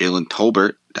 Jalen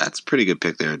Tolbert. That's a pretty good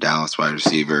pick there. Dallas wide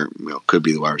receiver. Could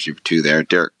be the wide receiver 2 there.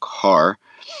 Derek Carr.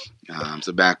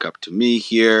 So back up to me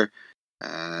here.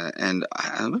 And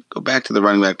I'm going to go back to the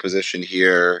running back position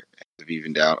here. I've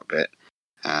evened out a bit.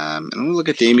 And I'm going to look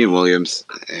at Damian Williams.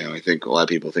 I think a lot of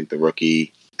people think the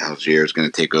rookie Algier is going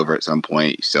to take over at some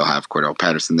point. You still have Cordell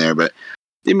Patterson there, but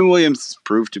Damian Williams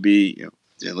proved to be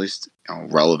at least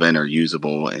relevant or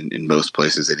usable in most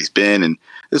places that he's been. And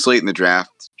this late in the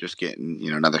draft, just getting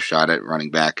another shot at running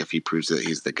back. If he proves that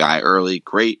he's the guy early,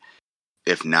 great.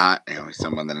 If not, he's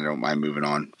someone that I don't mind moving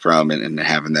on from and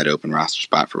having that open roster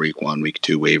spot for week 1, week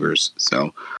 2 waivers.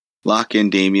 So lock in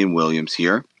Damian Williams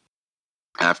here.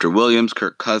 After Williams,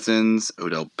 Kirk Cousins,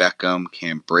 Odell Beckham,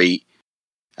 Cam Brate.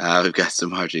 We've got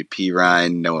some RJ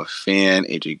Ryan, Noah Fant,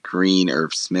 AJ Green,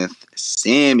 Irv Smith,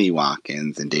 Sammy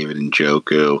Watkins, and David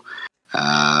Njoku.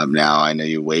 Now, I know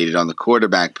you waited on the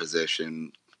quarterback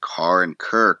position. Carr and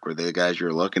Kirk were they the guys you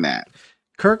were looking at?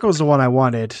 Kirk was the one I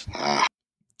wanted.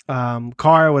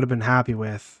 Carr I would have been happy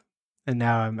with, and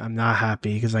now I'm not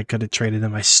happy because I could have traded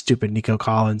in my stupid Nico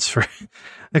Collins for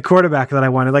the quarterback that I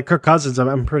wanted. Like Kirk Cousins,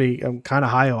 I'm kind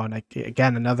of high on.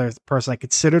 Again, another person I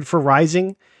considered for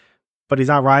rising, but he's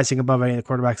not rising above any of the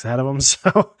quarterbacks ahead of him.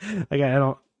 So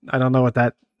again, I don't know what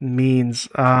that means.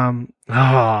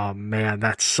 Oh man,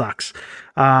 that sucks.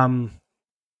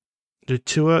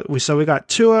 We got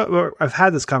Tua. I've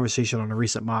had this conversation on a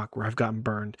recent mock where I've gotten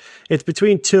burned. It's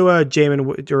between Tua,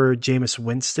 Jameis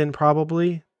Winston,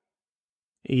 probably.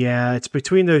 Yeah, it's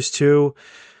between those two.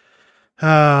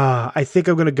 I think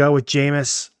I'm going to go with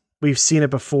Jameis. We've seen it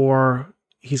before.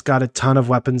 He's got a ton of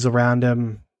weapons around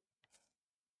him,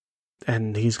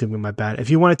 and he's going to be my bet. If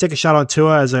you want to take a shot on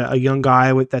Tua as a young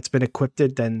guy that's been equipped,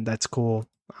 then that's cool.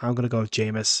 I'm going to go with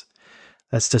Jameis.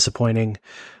 That's disappointing.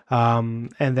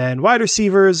 And then wide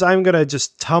receivers, I'm going to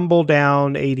just tumble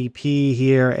down ADP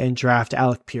here and draft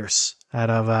Alec Pierce out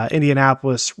of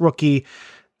Indianapolis, rookie.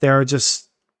 There are just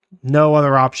no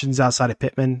other options outside of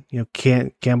Pittman.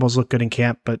 Campbell's look good in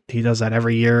camp, but he does that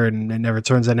every year and never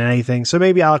turns into anything. So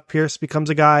maybe Alec Pierce becomes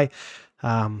a guy.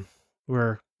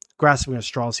 We're grasping at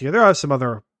straws here. There are some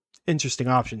other interesting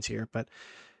options here, but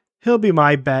he'll be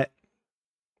my bet.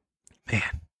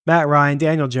 Man. Matt Ryan,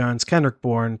 Daniel Jones, Kendrick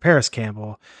Bourne, Paris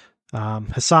Campbell,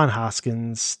 Hassan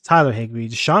Hoskins, Tyler Higbee,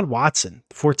 Deshaun Watson,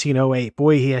 1408.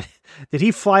 Boy, did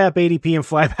he fly up ADP and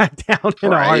fly back down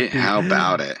in a heartbeat? How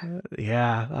about it?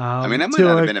 Yeah. That might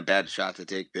not have been a bad shot to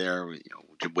take there.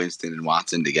 Winston and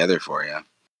Watson together for you.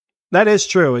 That is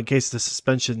true in case the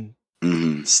suspension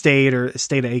stayed at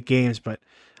 8 games, but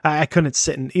I couldn't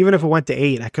sit in, even if it went to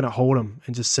 8, I couldn't hold him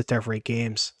and just sit there for 8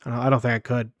 games. I don't think I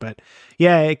could, but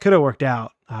yeah, it could have worked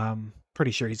out.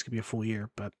 Pretty sure he's going to be a full year,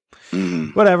 but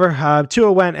whatever.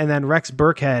 Tua went, and then Rex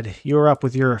Burkhead, you were up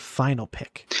with your final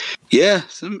pick. Yeah,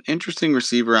 some interesting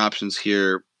receiver options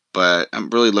here, but I'm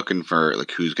really looking for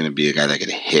who's going to be a guy that could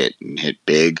hit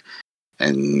big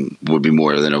and would be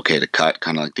more than okay to cut,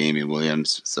 kind of like Damian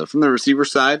Williams. So from the receiver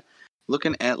side,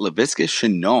 looking at Laviska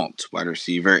Shenault, wide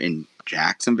receiver in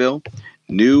Jacksonville.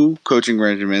 New coaching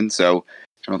regimen, so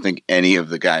I don't think any of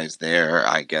the guys there,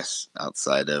 I guess,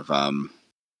 outside of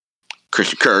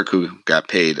Christian Kirk, who got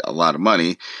paid a lot of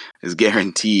money, is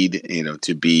guaranteed,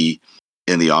 to be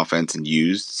in the offense and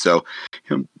used. So,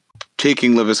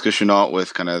 taking Laviska Shenault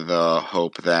with kind of the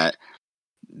hope that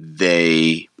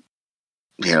they,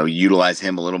 utilize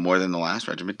him a little more than the last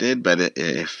regiment did. But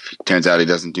if it turns out he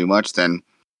doesn't do much, then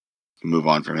move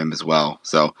on from him as well.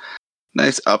 So,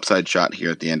 nice upside shot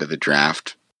here at the end of the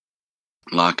draft.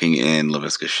 Locking in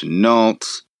Laviska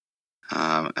Shenault.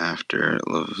 After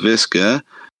Laviska,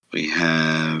 we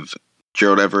have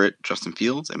Gerald Everett, Justin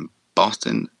Fields, and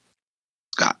Boston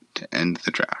Scott to end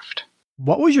the draft.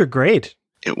 What was your grade?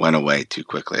 It went away too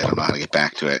quickly. I don't know how to get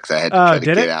back to it because I had to try to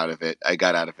get out of it. I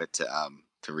got out of it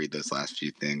to read those last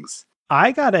few things.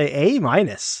 I got an A-.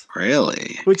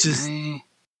 Really? Which is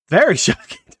very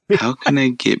shocking to me. How can I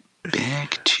get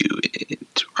back to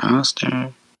it?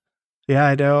 Roster? Yeah,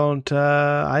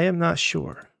 I am not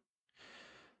sure.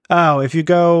 Oh, if you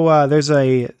go, there's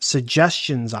a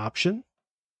suggestions option.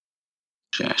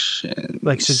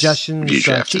 Suggestions,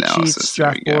 cheat sheets,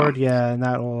 draft board. Yeah, and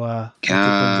that'll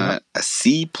got a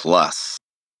C+.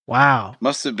 Wow.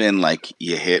 Must have been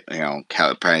you hit,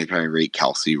 probably rate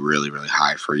Kelsey really, really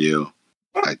high for you.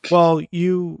 Well,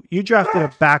 you drafted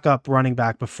a backup running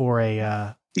back before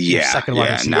a second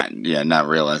wide receiver. Not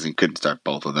realizing couldn't start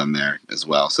both of them there as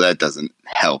well. So that doesn't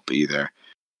help either.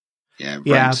 Yeah,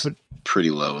 Yeah, ranks but pretty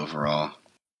low overall.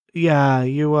 yeah,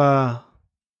 your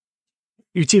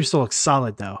team still looks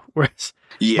solid though. Whereas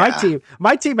Yeah.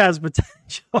 my team has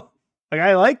potential. Like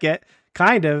I like it,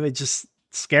 kind of. It just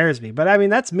scares me. But I mean,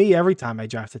 that's me every time I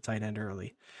draft a tight end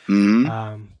early. Hmm.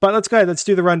 But let's go ahead. Let's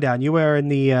do the rundown. You are in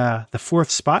the fourth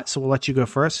spot, so we'll let you go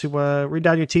first. Read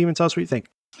down your team and tell us what you think.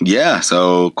 Yeah,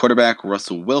 so quarterback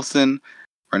Russell Wilson,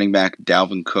 running back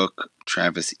Dalvin Cook,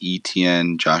 Travis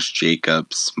Etienne, Josh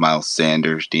Jacobs, Miles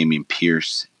Sanders, Damian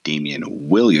Pierce, Damian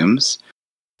Williams.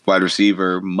 Wide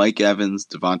receiver Mike Evans,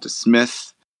 Devonta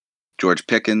Smith, George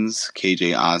Pickens,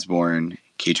 KJ Osborne,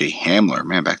 KJ Hamler,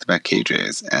 man, back-to-back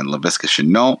KJs, and Laviska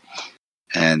Shenault.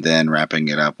 And then wrapping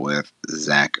it up with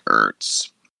Zach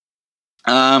Ertz.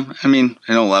 I mean,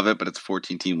 I don't love it, but it's a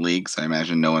 14-team league, so I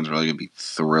imagine no one's really going to be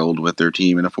thrilled with their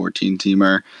team in a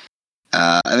 14-teamer.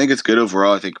 I think it's good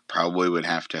overall. I think probably would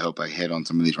have to hope I hit on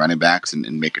some of these running backs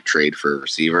and make a trade for a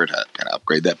receiver to kind of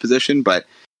upgrade that position. But,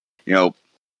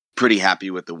 pretty happy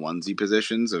with the onesie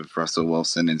positions of Russell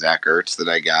Wilson and Zach Ertz that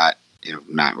I got.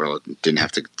 Not really, didn't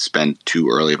have to spend too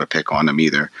early of a pick on them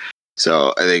either.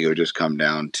 So I think it would just come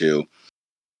down to,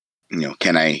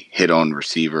 can I hit on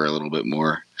receiver a little bit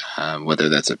more? Whether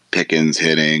that's a Pickens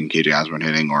hitting, KJ Osborne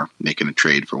hitting, or making a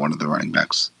trade for one of the running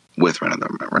backs with one of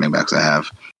the running backs I have.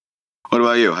 What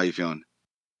about you? How you feeling?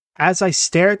 As I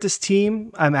stare at this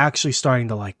team, I'm actually starting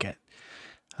to like it.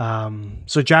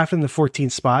 So drafting the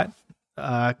 14th spot,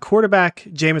 quarterback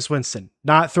Jameis Winston.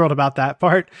 Not thrilled about that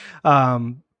part.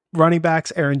 Running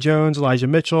backs Aaron Jones, Elijah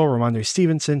Mitchell, Ramondre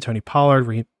Stevenson, Tony Pollard,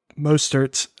 Raheem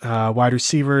Mostert. Wide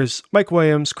receivers Mike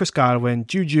Williams, Chris Godwin,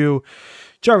 Juju,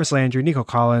 Jarvis Landry, Nico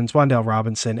Collins, Wan'Dale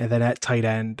Robinson, and then at tight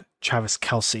end Travis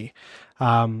Kelce.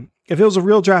 If it was a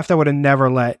real draft, I would have never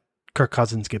let Kirk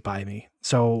Cousins get by me.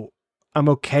 So I'm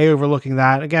okay overlooking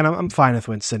that. Again, I'm fine with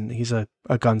Winston. He's a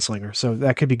gunslinger, so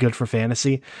that could be good for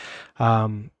fantasy.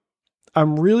 I'm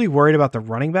really worried about the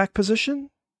running back position,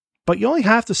 but you only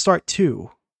have to start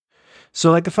 2. So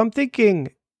like if I'm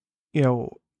thinking,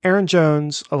 Aaron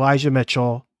Jones, Elijah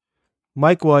Mitchell,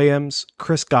 Mike Williams,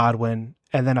 Chris Godwin,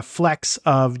 and then a flex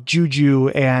of Juju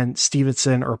and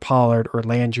Stevenson or Pollard or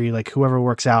Landry, like whoever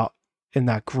works out in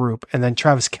that group, and then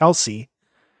Travis Kelce,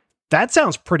 that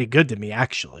sounds pretty good to me,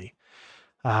 actually.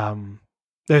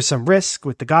 There's some risk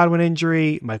with the Godwin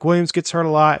injury. Mike Williams gets hurt a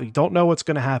lot. We don't know what's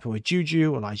going to happen with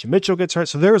Juju. Elijah Mitchell gets hurt.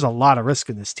 So there's a lot of risk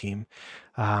in this team.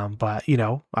 But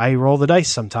I roll the dice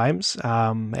sometimes.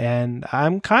 And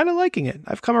I'm kind of liking it.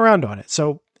 I've come around on it.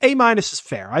 So A- is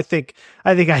fair. I think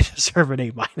I deserve an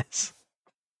A-.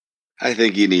 I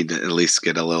think you need to at least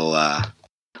get a little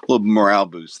morale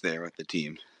boost there with the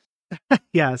team.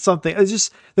 Yeah, something. It's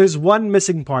just, there's one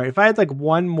missing part. If I had like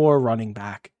one more running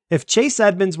back, if Chase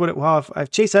Edmonds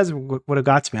if Chase Edmonds would have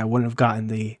got to me, I would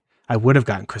have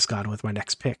gotten Chris Godwin with my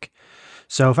next pick.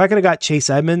 So if I could have got Chase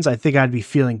Edmonds, I think I'd be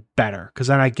feeling better, because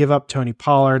then I'd give up Tony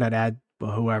Pollard. I'd add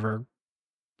whoever.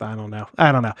 I don't know.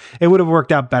 It would have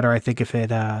worked out better, I think, if it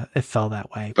fell that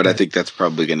way. But I think that's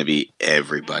probably going to be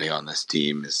everybody on this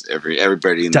team. Is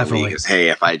everybody in the league is, hey,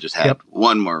 if I just had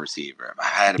one more receiver, if I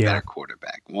had a better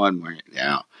quarterback, one more,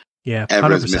 yeah,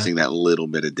 everyone's 100%. missing that little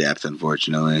bit of depth,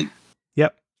 unfortunately.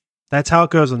 Yep, that's how it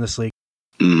goes in this league.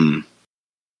 Mm.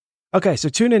 Okay, so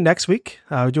tune in next week.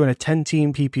 We're doing a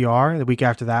 10-team PPR. The week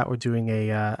after that, we're doing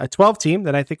a 12-team.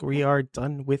 Then I think we are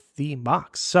done with the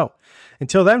mocks. So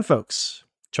until then, folks,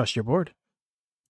 trust your board.